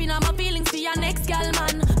 Me open up my feelings for your next gal,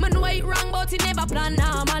 man. Me know I wrong, but it never plan.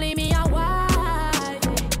 Normally me a wife.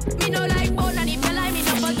 Me no like bone and if you like me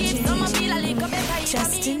no forgive. So me feel a little better.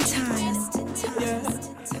 Just in time.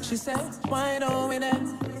 Yeah. She said, why don't we there?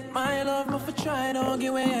 My love, me for try, don't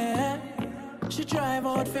give way. She try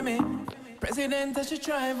vote for me. President, she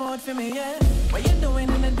try vote for me, yeah. What you doing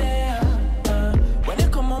in the day? When you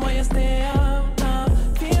come home, where you stay?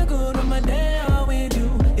 Feel good on my day with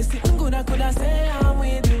you. You sitting good, I could have say I'm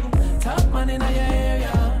with you. Top man in your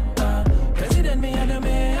area. President, me and the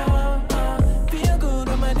mayor. Feel good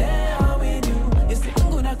on my day with you. You sitting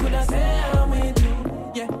good, I could have say I'm with you.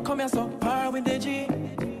 Yeah, come here so par with the G.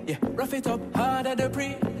 Yeah, rough it up hard at the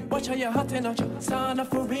pre. Watch how you're hot enough, sound up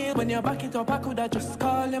for real. When you back it up, I coulda just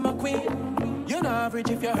call him a queen. You're not average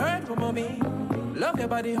if you hurt from me. Love your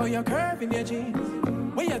body, how you curve in your jeans.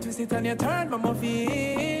 When you twist it and you turn, mama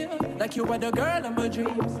feel like you were the girl of my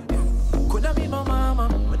dreams. Coulda be my mama,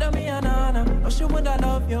 coulda be a nana. Oh, she woulda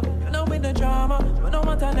love you, you know with the drama. You know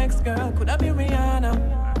what the next girl, coulda be Rihanna.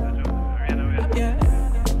 Yeah,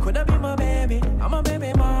 coulda be my baby, I'm a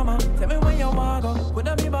baby mama. Tell me when you wanna go,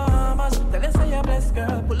 coulda be Bahamas. Tell us say you're blessed,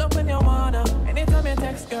 girl, pull up when you wanna. Anytime you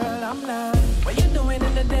text, girl, I'm like, what you doing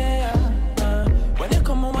in the day? When you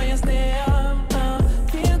come home, where you stay?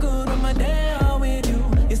 Feel good on my day with you.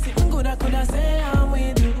 You sitting good, I coulda say I'm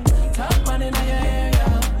with you. Top man in your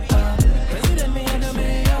area. President, me and the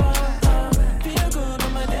mayor. Feel good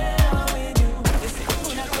on my day with you. You sitting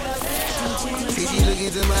good, I coulda say I'm with you. See, she look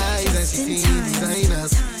into my eyes and she see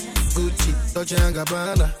designers. Gucci, Dolce &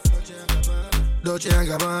 Gabbana. Dolce &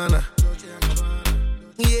 Gabbana.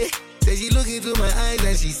 Yeah, say she look into my eyes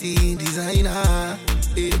and she see designer.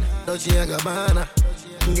 Yeah, Dolce & Gabbana.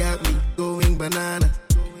 Got me going banana.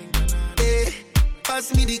 Yeah,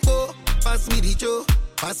 pass me the co, pass me the cho,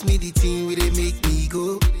 pass me the thing where they make me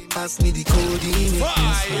go. Pass me the codeine,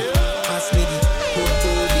 pass me the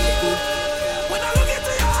codeine. When I look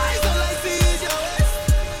into your eyes, all I see is your waist.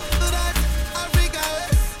 So that's Africa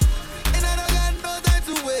West, and I don't got no time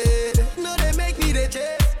to wait. No, they make me the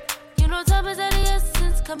chase. You know time is of the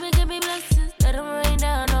essence. Come and give me blessings. Let them rain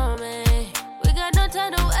down on me. We got no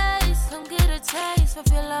time to waste. Come get a taste.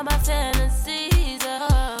 Fulfill all my fantasies.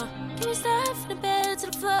 Can we start from the bed to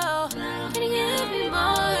the floor? Can you give me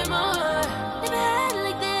more and more? Never had it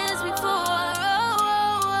like this before.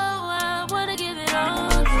 I wanna give it all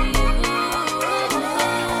to you.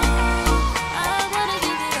 I wanna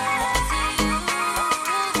give it all to you.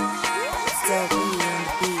 Still be on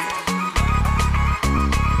the beat.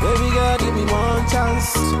 Baby girl, give me one chance.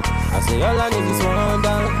 I say all I need is one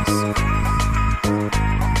dance.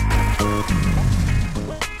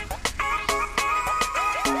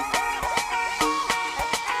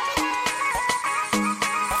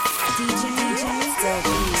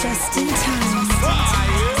 Just in time.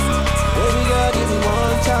 Baby girl, give me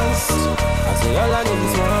one chance. I say all I need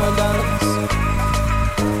is one dance.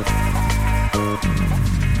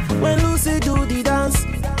 When Lucy do the dance,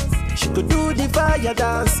 she could do the fire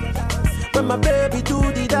dance. When my baby do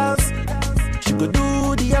the dance, she could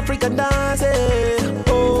do the African dance. Yeah.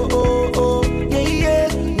 Oh, oh, oh, yeah, yeah.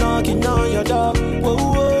 Knocking on your door. Oh,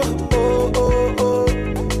 oh, oh, oh, oh.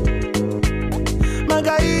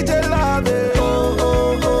 Magaite love it. Oh,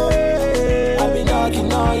 oh, oh, yeah. I be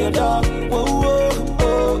knocking on your door. Oh, oh,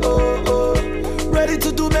 oh, oh, oh. Ready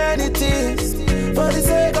to do many things for the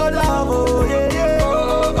sake of love. Oh, yeah, yeah. Oh,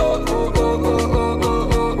 oh, oh, oh, oh, oh, oh, oh,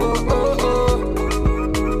 oh, oh, oh, oh, oh, oh.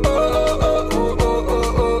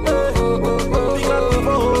 Pick up the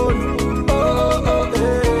phone. Oh,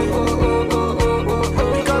 oh, oh,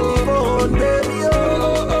 pick up the phone, baby.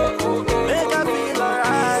 Oh, make I feel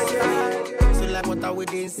alright. So like water with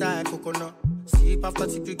the inside coconut. Sip after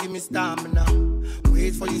sip, you give me stamina.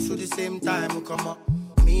 Wait for you through the same time, oh, come up.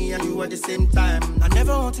 Me and you at the same time. I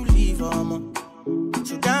never want to leave, mama.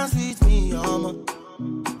 So dance with me, mama.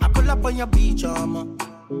 I pull up on your beach, mama.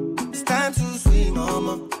 It's time to swim,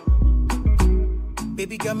 mama.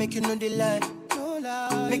 Baby girl, make you know the lie. No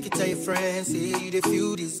lie. Make it tell your friends, say you they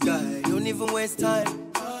feel this guy. Don't even waste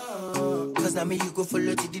time. Cause now me you go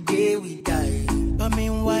follow till the day we die. But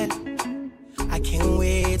meanwhile, I can't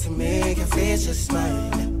wait to make your face just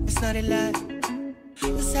smile. It's not a lie.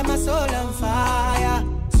 You set my soul on fire.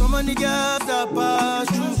 So many girls that pass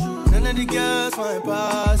through, none of the girls want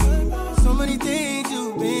pass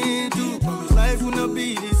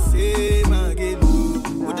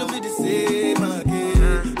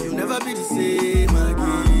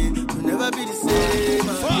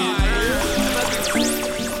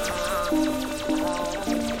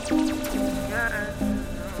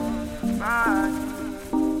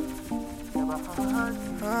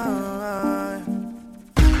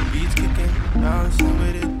Beats kicking, bouncing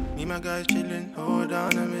with it. Me, my guys chilling. Hold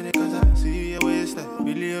on a minute, cause I see your waist.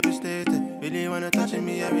 Really overstated. Really wanna touch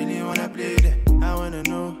me, I really wanna play that. I wanna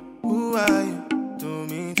know, who are you to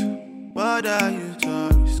me to? What are you to?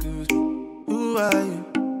 Excuse me. Who are you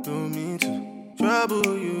to me to?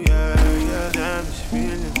 Trouble you, yeah. Damn, it's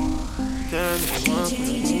feeling. Damn, it's one for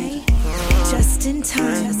me. Just in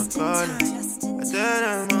time. I said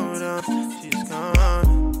I'm hold on, she's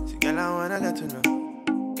gone. So girl, I wanna get to know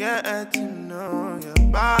your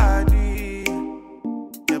body,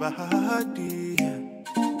 your body.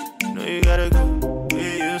 Know you gotta go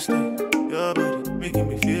where you stay. Your body making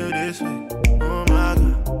me feel this way. Oh my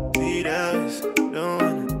God, see that. Don't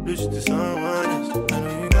wanna lose you to someone else. I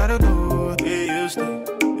know you gotta go where you stay.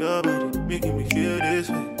 Your body making me feel this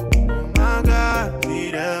way. Oh my God,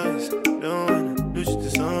 see that. Don't wanna lose you to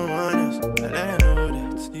someone else. I let her know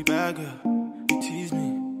that the bad girl, you tease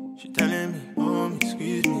me. She telling me, hold me,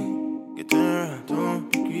 squeeze me. Get turned around,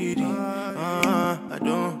 don't be greedy. I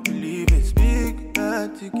don't believe it's big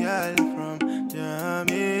that the girl from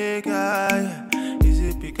Jamaica. Is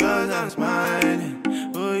it because I'm smiling?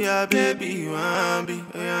 Oh yeah, baby, you want me?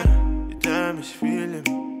 Oh yeah, you tell me she feeling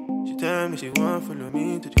me. She tell me she won't follow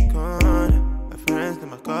me to the corner. My friends,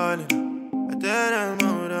 them are calling. I tell them,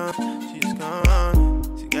 hold on, she's gone.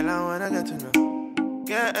 See, girl, I wanna get to know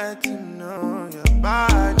your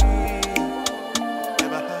body.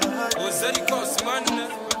 What's that cost, man?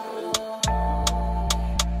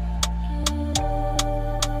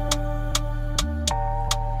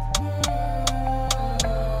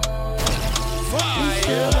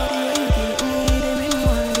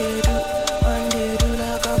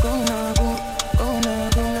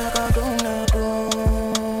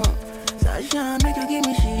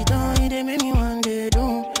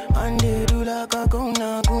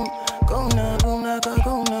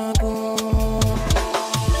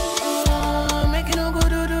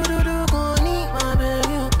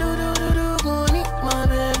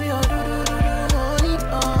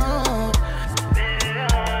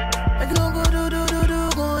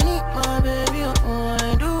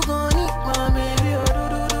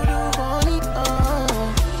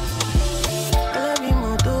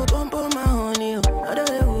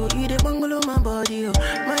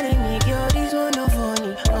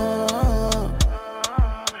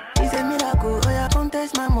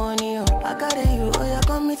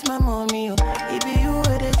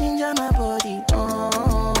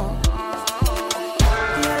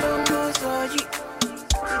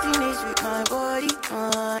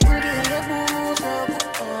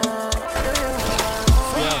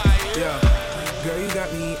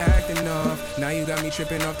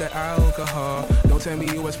 Tripping off the alcohol. Don't tell me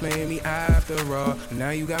you was playing me after all.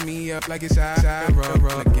 Now you got me up like it's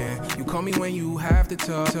raw again. You call me when you have to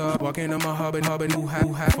talk. Walking on my hub and who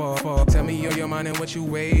have fall. Tell me you're your mind and what you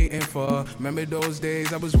waiting for. Remember those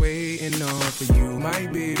days I was waiting on for you, my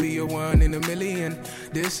baby. You're one in a million.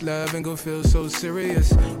 This love ain't gon' feel so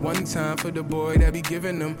serious. One time for the boy that be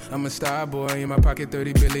giving them. I'm a star boy in my pocket,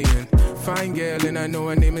 30 billion. Fine girl and I know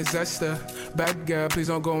her name is Esther. Bad girl, please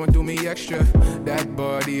don't go and do me extra. That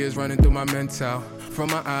body is running through my mental.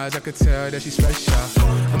 From my eyes, I could tell that she's special.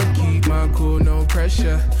 I'ma keep my cool, no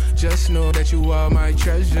pressure. Just know that you are my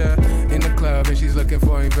treasure. In the club and she's looking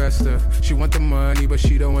for an investor. She want the money, but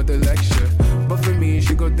she don't want the lecture. But for me,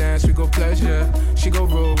 she go dance, we go pleasure. She go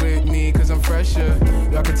roll with me, cause I'm fresher.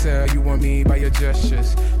 Y'all can tell you want me by your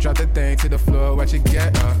gestures. Drop the thing to the floor, watch it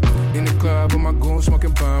get up. In the club with my goon,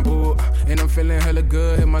 smoking bamboo. And I'm feeling hella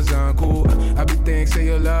good, hit my zone cool. I be thinking, say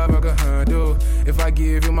your love, I can handle. If I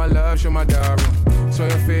give you my love, show my diary. So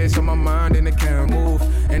your face on my mind and it can't move.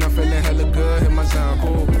 And I'm feeling hella good, hit my zone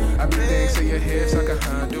cool. I be thinking, say your hips, I can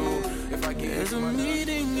handle. If I give you my love. There's a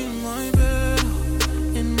meeting in my bed,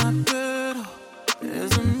 in my bed.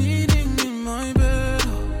 There's a meeting in my bed,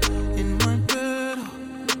 in my bed.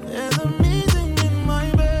 There's a meeting in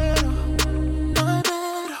my bed, my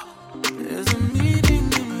bed. There's a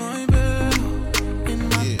meeting in my bed, in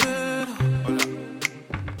my bed.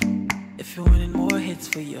 If you're winning more hits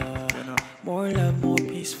for ya, more love, more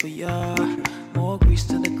peace for ya, more grease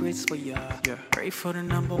to the grits for ya. Pray for the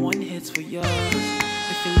 #1 hits for ya.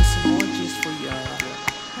 If you listen more gist for ya,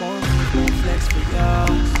 more flex for ya.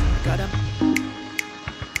 Gotta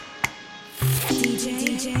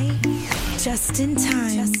DJ, just in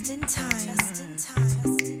time.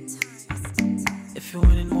 If you're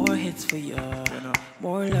winning more hits for ya,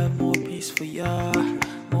 more love, more peace for ya,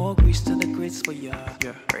 more grease to the grits for ya.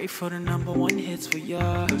 Pray for the #1 hits for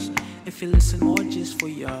ya. If you listen more gist for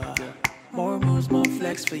ya, More moves, more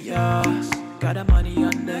flex for ya. Got the money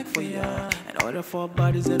on deck for ya. And order 4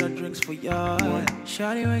 bodies and 2 drinks for ya.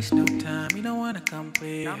 Shawty waste no time, you don't wanna come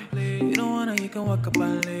play. You don't wanna, you can walk up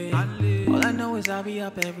and lay. All I know is I'll be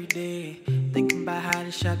up every day, thinking about how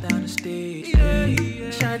to shut down the stage.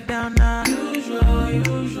 Yeah. Shut down now. Usual.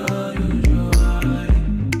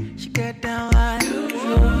 She get down like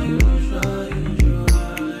usual.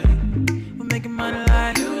 We're making money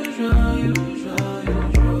like usual.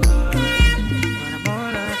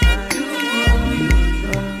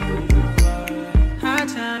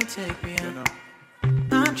 Take me up.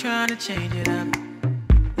 I'm trying to change it up.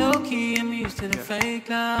 Low key, I'm used to the fake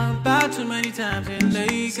love. About too many times in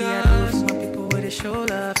Lagos. See, I do it for my people with a show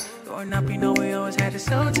love. Growing up, you know we always had it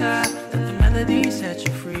so tough. Let the melody set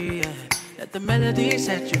you free, yeah. Let the melody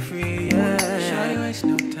set you free, yeah. Shawty waste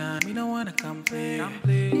no time, you don't wanna come play.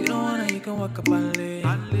 You don't wanna, you can walk up and lay.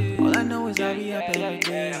 All I know is I'll be up every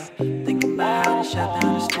day, thinking about how to shut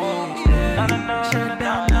down the stage, yeah. Shut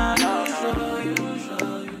down now.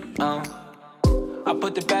 I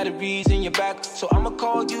put the batteries in your back, so I'ma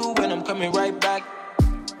call you when I'm coming right back.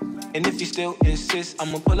 And if you still insist,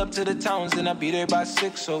 I'ma pull up to the towns and I'll be there by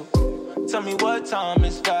 6. So tell me what time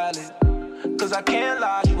is valid, cause I can't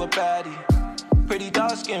lie, you a baddie. Pretty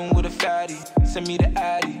dark skin with a fatty, send me the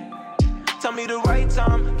addy. Tell me the right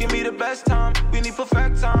time, give me the best time. We need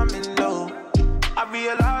perfect time and low. I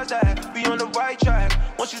realize that we on the right track.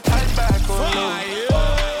 Once you touch back on low,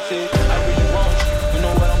 see, I really want you. You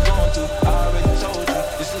know what I'm going through. I already told you,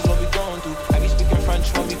 this is what we going through. I be speaking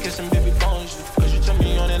French when we kissing, baby, bonjour. Cause you turn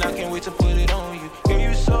me on and I can't wait to put it on you. Girl,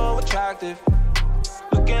 you so attractive,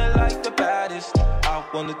 looking like the baddest. I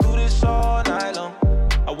wanna do this all night long.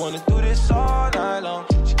 I wanna do this all night long.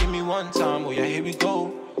 She give me one time, oh yeah, here we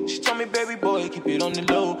go. She told me, baby boy, keep it on the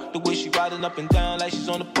low. The way she riding up and down like she's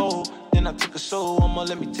on the pole. Then I took her soul, I'ma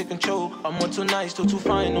let me take control. I'm on too nice, too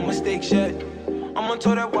fine, no mistakes yet. I'm on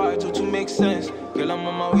to that wire, to make sense. Girl, I'm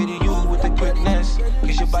on my way to you with the quickness.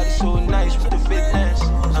 Cause your body's so nice with the fitness.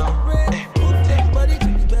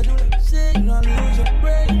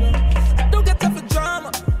 I don't get time for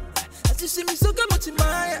drama. I just see me so good, much in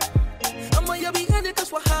my I'm on your behind it, cause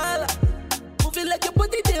wahala. Moving like your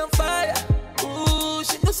body, they on fire. Ooh,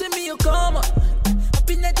 she know send me your karma. I've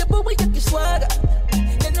been at the boy, you can swagger.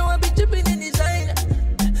 They know I be dripping in designer.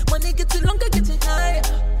 Money gets longer, getting higher.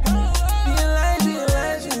 Realize.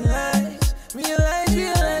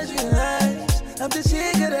 I'm just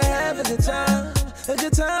here, gonna have a good time. A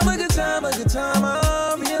good time.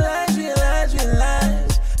 Oh, realize.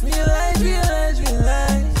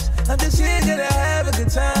 I'm just here, gonna have a good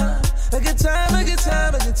time. A good time.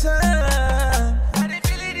 I didn't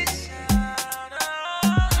feel it this sound.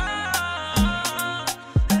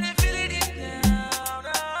 I didn't feel it this sound.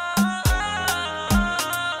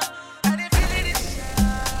 I didn't feel it this sound.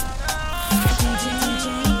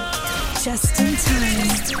 Just in time.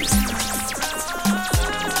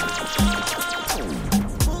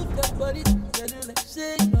 Move that body together like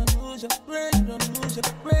say you don't lose your brain.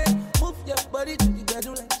 Move your body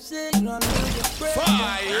together like say you don't lose your brain.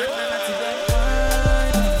 Fire.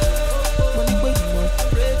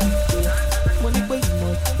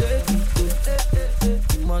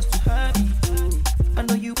 You must have it. I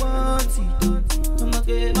know you want it. I'm not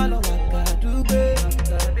getting my love like I do, babe.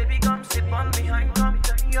 Baby, come sit on behind, come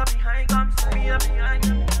turn you behind, come sit me up behind.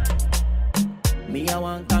 Me, I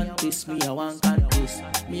want this, me, I want this.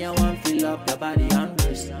 Me, I want fill up your body and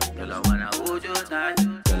wrist. Girl, I wanna hold you tight.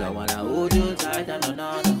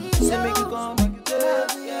 No. Say make you come back,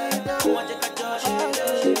 yeah. I want you to touch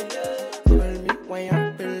it. Call me when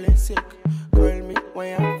you're feeling sick. Call me when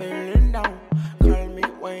you're feeling down. Call me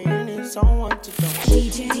when you need someone to talk.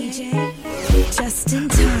 DJ, just in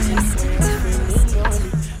time.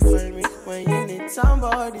 Call me when you need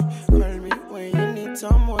somebody. Call me when you need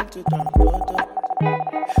someone to talk.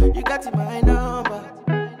 You got my number.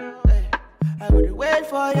 Hey, I would wait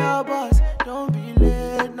for your boss. Don't be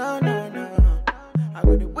late, no. I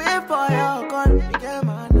would wait for your call. You get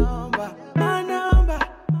my number.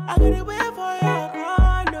 I would wait for your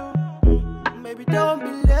call. No, baby, don't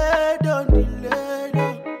be late, don't delay. No.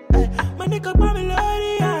 Hey, my nigga, my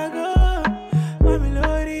melody, I go.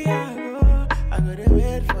 I gotta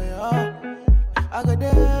wait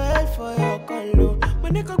for your call. No. My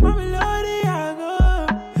nigga, my melody, I go.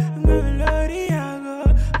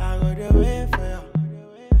 I gotta wait for you.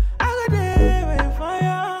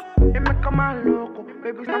 It make a man loco,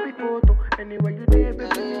 baby, snap a photo. Anywhere you there,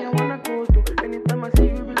 baby, me I wanna go to. Anytime I see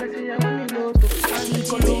you, be like say I wanna go to.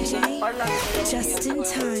 DJ, just in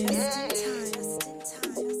time.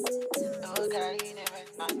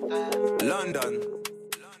 London.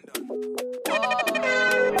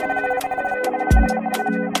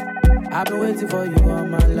 I've been waiting for you all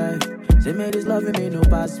my life. Say me this loving me no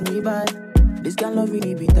pass me by. This kind of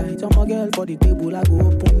loving be tight. I'm a girl for the table, I go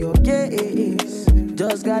open your case.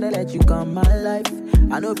 Just gotta let you come my life.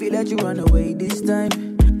 I know if you let you run away this time.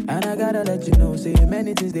 And I gotta let you know, say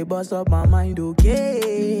many things they bust up my mind,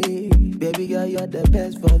 okay. Baby girl, you're the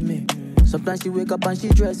best for me. Sometimes she wake up and she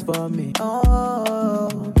dress for me.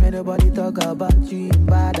 Oh, may nobody talk about you in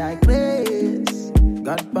bad like this.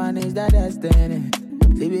 God punish that destiny.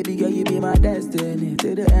 Say baby girl, you be my destiny.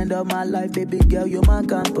 Till the end of my life, baby girl, you're my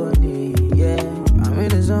company. Yeah, I'm in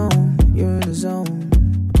the zone, you're in the zone.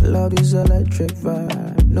 Love this electric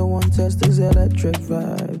vibe. No one tests this electric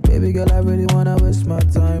vibe. Baby girl, I really wanna waste my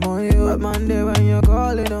time on you. Bad man there when you're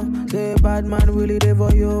calling, oh. Say bad man really there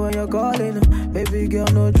for you when you're calling, oh. Baby girl,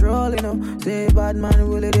 no trolling, oh. Say bad man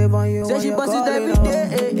really there for you when you're calling, oh. Say she bust it every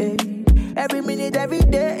day, every minute, every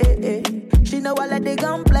day. She know I let the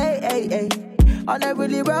gun play, on a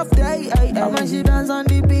really rough day. And when she dance on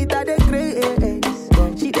the beat, I dey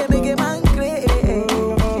craze. She dey make a man crazy.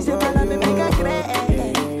 She say, "Tell me make her crazy."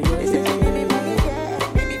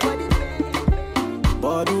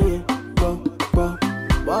 Body, go, go.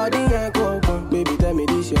 Body, yeah, go, go. Baby, tell me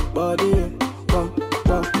this your body, yeah, go,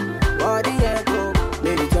 go. Body, yeah, go.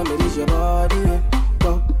 Baby, tell me this your body, yeah,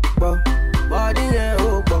 go, go. Body, yeah,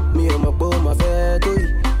 oh, go. Me and my boy, my fair to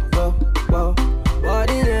you, go, go.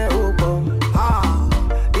 Body, yeah, oh, go.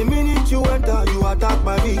 The minute you enter, you attack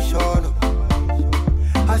my vision.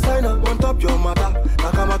 I sign up on top your mother,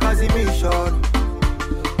 like I'm a Kazi mission.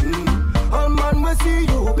 All man will see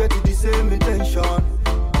you get the same intention.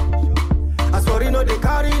 As for you know they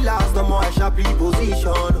carry last, the more I sharply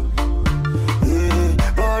position.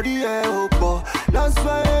 Yeah, body yeah, oh, that's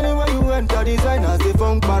why anywhere you enter, designers they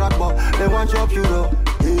funk barakba. They want chop you though.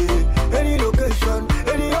 Yeah, any location,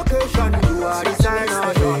 any occasion, you are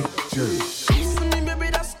designer. For me, baby,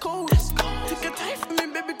 that's cool. Take your time for me,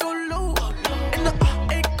 baby, go low. In the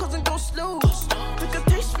A, go slow. Take a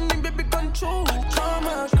taste for me, baby, control. Come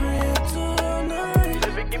on, kryptonite.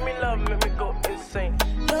 Baby, give me love, make me go insane.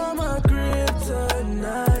 You're my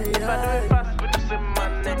kryptonite. If I do it fast, would you say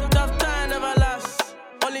my name? Tough time never lasts.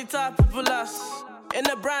 Only top people last. In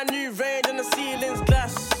a brand new range and the ceiling's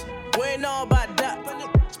glass. We ain't know about that.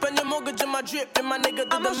 Spend your mortgage in my drip, and my nigga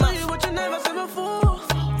did I'ma show you what you never seen before.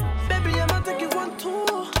 Baby, I'ma take you on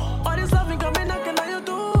tour. All this loving got me knocking on your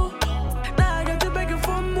door. Now I got you begging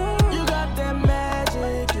for more. You got that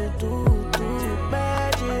magic, you do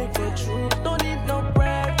magic for true. Don't need no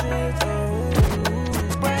practice,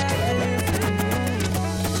 practice.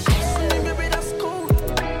 Me, baby, that's cool.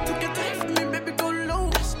 Take your time for me, baby, go low.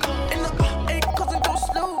 In the A, go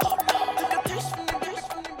slow. Take a taste for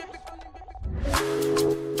me, baby.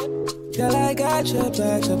 Girl, I got your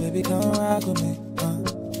back, so baby, come rock with me.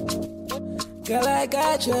 Girl, I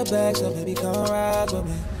got your back, so baby, come rock with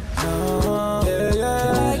me. Girl,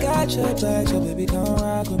 I got your back, so baby, come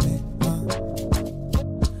rock with me.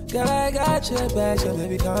 Girl, I got your back, so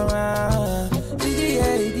baby, come rock.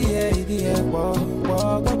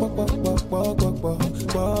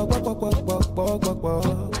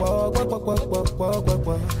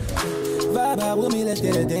 Vibe out with me, let's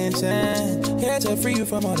get it dancing. Here to free you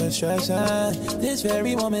from all the stress. This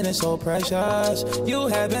very moment is so precious. You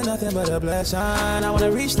have been nothing but a blessing. I wanna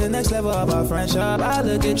reach the next level of our friendship. I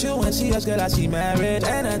look at you and see us, girl, I see marriage.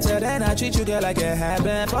 And until then, I treat you, girl, like it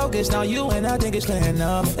happened. Focus on you and I think it's clear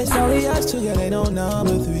enough. It's only us two, girl, ain't no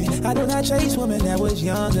number three. I do not chase women that was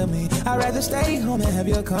younger me. I'd rather stay home and have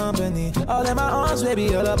your company. All in my arms,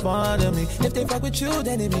 baby, all up under me. If they fuck with you,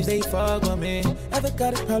 then it means they fuck with me. Never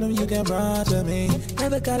got a problem, you can run to me.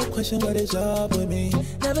 Never got a question what is up with me.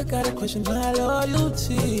 Never got a question my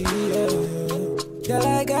loyalty. Yeah. Girl,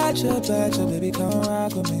 I got your back, so baby, come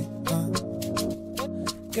rock with me.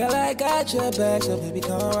 Girl, I got your back, so baby,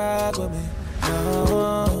 come rock with me.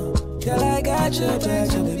 Girl, I got your back,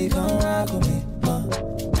 so baby, come rock with me.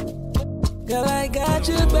 Girl, I got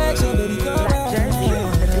your back, so baby, come rock with me.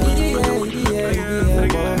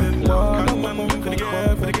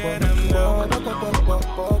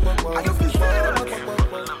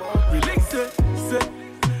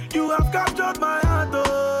 You have captured my heart,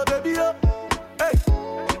 oh, baby, oh. Hey,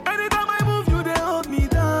 anytime I move, you they hold me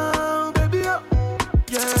down, baby, oh.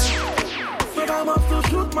 Yeah, so I must to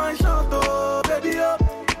shoot my shot, oh, baby, oh.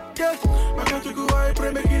 Yeah, my country go I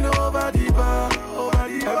pray making over the bar, over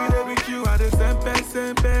the bar. Every day with you, I the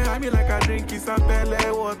sempe. I mean like I drink is a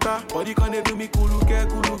pele water. Body can do me kuluke.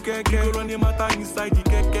 You go run the matter inside the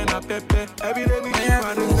keke na pepe. Every day with you,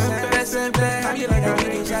 I the sempe. I mean like I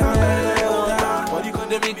drink is a pele water. Body can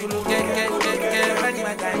do me kuluke. Run the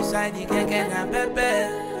matter inside the keke na pepe.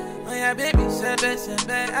 Oh yeah, baby, sepe,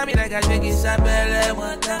 sepe. I mean, like I drink it, sapele,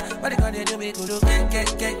 one time. What you gonna do me, kudu, get.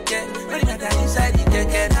 When you got that inside, you can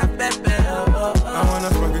get that pepe, oh. I wanna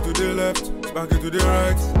spark it to the left, spark it to the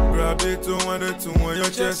right. Grab it to one, the two on your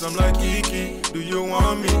chest. I'm like, Kiki, do you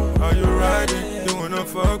want me? Are you riding? You wanna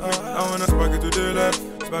fuck me? I wanna spark it to the left,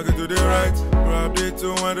 spark it to the right. Grab it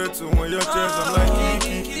to one, the two on your chest. I'm like,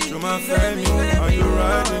 Kiki, you my family. Are you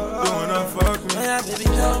riding? You wanna fuck me? Oh yeah, baby,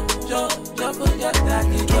 don't forget that,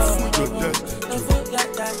 don't forget that, don't forget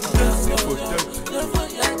that,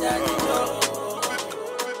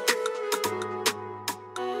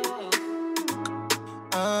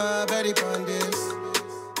 Betty Pandis.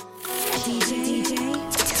 DJ,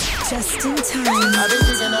 just in time. I've been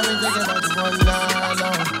thinking about you all night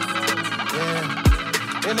long.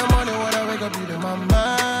 Yeah. In the morning when I wake up, you in my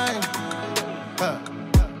mind.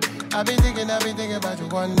 I've been thinking about you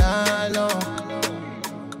all night long.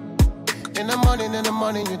 In the morning,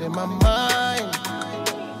 you in my mind.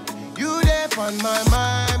 You there on my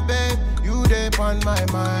mind, babe. You there on my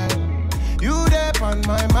mind. You there on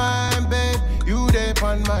my mind, babe. You there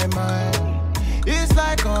on my mind. It's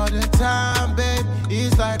like all the time, babe.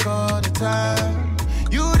 It's like all the time.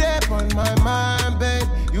 You there on my mind, babe.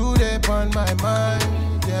 You there on my mind,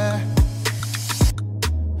 yeah.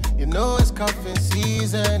 You know it's cuffing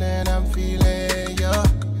season and I'm feeling ya.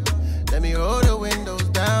 Let me roll the windows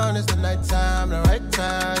down. It's the nighttime, the right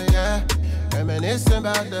time, yeah. Reminiscing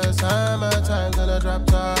about the summertime and the drop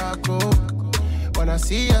top group. When I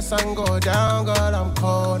see your sun go down, girl, I'm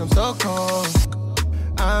cold, I'm so cold.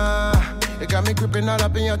 You got me creeping all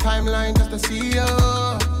up in your timeline just to see you.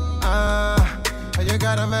 You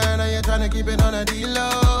got a man and you're trying to keep it on a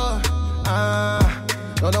D-low.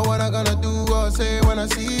 Don't know what I'm gonna do or say when I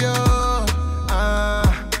see you.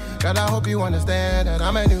 God, I hope you understand that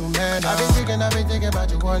I'm a new man. I've been thinking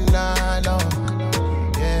about you one night long.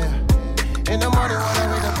 Yeah. In the morning when I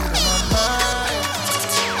wake up, you in my mind.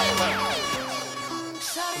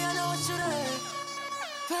 Shawty, I know what you did,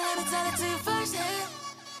 but let me tell it to you first, yeah.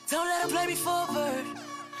 Don't let them play me for a bird.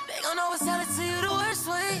 They gon' always tell it to you the worst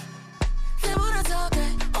way. They wanna talk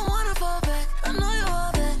back, I wanna fall back. I know you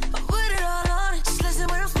all that, I put it all on it. Just listen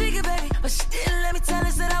when I'm speaking, baby. But she didn't let me tell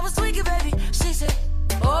her that I was tweaking, baby. She said,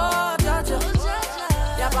 oh, Jaja,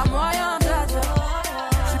 y'a pas moyen, Jaja.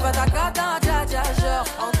 J'suis pas ta cata, Jaja. Genre,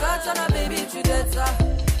 en katana, baby, tu dettes ça.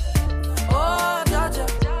 Oh, Jaja,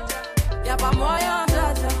 y'a pas moyen,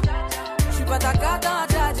 Jaja. J'suis pas ta cata,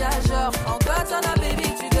 Jaja. Genre, en katana,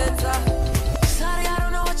 baby, tu dettes ça. Sorry, I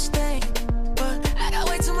don't know what you think, but I got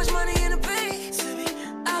way too much money in the bank.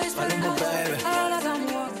 I was spending all I got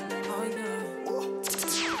more.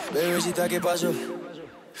 Bebecita, ¿qué pasó?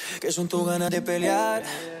 ¿Qué son tus ganas de pelear?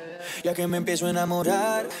 Ya que me empiezo a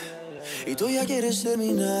enamorar y tú ya quieres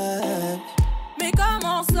terminar. Mais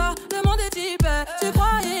comment ça, le monde est hyper. Tu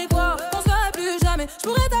croyais quoi, on serait plus jamais.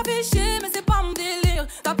 J'pourrais t'afficher, mais c'est pas mon délire.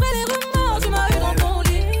 D'après les rumeurs, tu m'as eu dans ton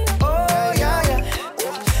lit. Oh, ya, ya,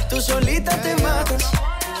 tú solita te matas,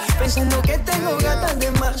 pensando que tengo gatas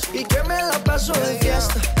de más y que me la paso de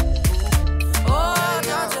fiesta. Oh,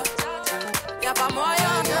 Jaja, y'a pas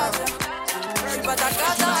moyen, Jaja. J'suis pas ta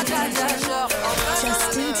cata, Jaja. Genre,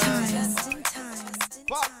 Just in time.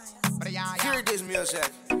 Hear this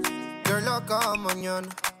music. You're loca mañana.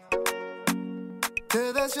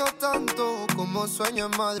 Te deseo tanto como sueño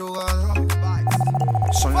en madrugada.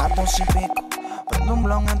 Son las 2 y pico, prendo un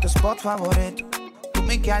blon en tu spot favorito. Tú,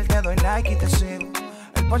 Miguel, te doy like y te sigo.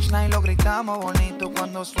 El punchline lo gritamos bonito.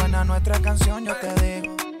 Cuando suena nuestra canción yo te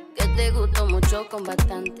digo que te gustó mucho con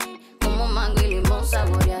bastante, como mango y limón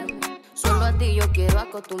saborearme. Solo a ti yo quiero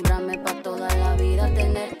acostumbrarme pa' toda la vida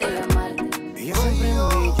tenerte y amarte. Ella siempre me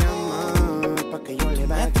llama pa' que yo le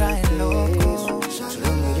vaya. Me trae loco,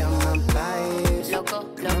 solo me llama país. Loco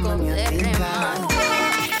de remate.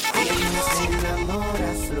 Ella se enamora,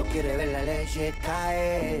 solo quiere ver la leche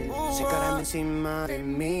caer. Se carga encima de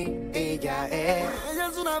mí, ella es. Ella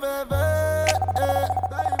es una bebé,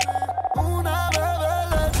 una bebé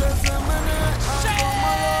leche se menea como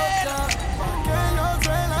loca. Pa' que yo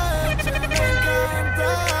se la eche, me encanta.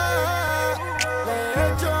 Le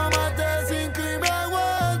echo más de 5 y me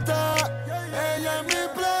aguanta. Ella es mi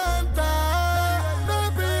planta, me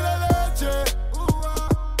pide leche.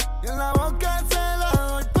 Y en la boca se la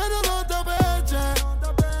doy, pero no te peches.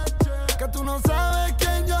 Que tú no sabes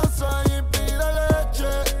quién yo soy y pide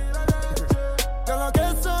leche. Que lo que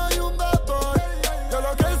soy un bad boy,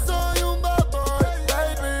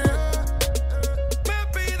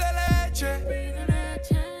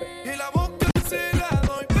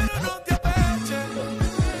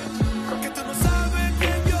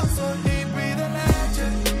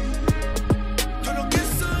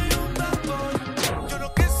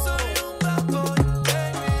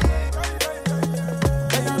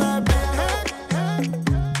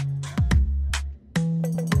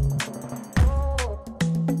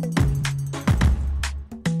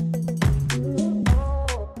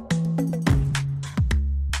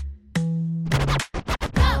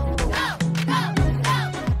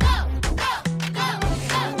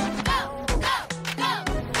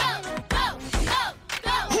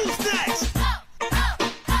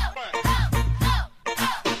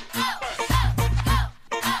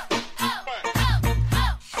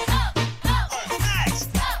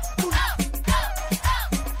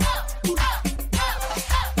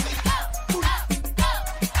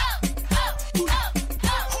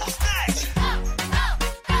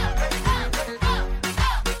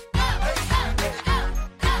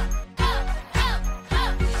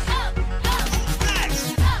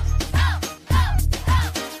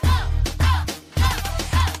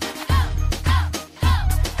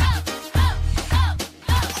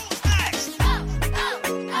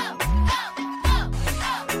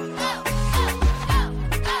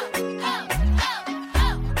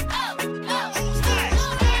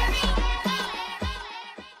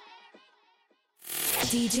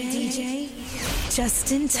 DJ,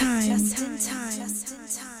 just in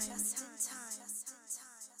time.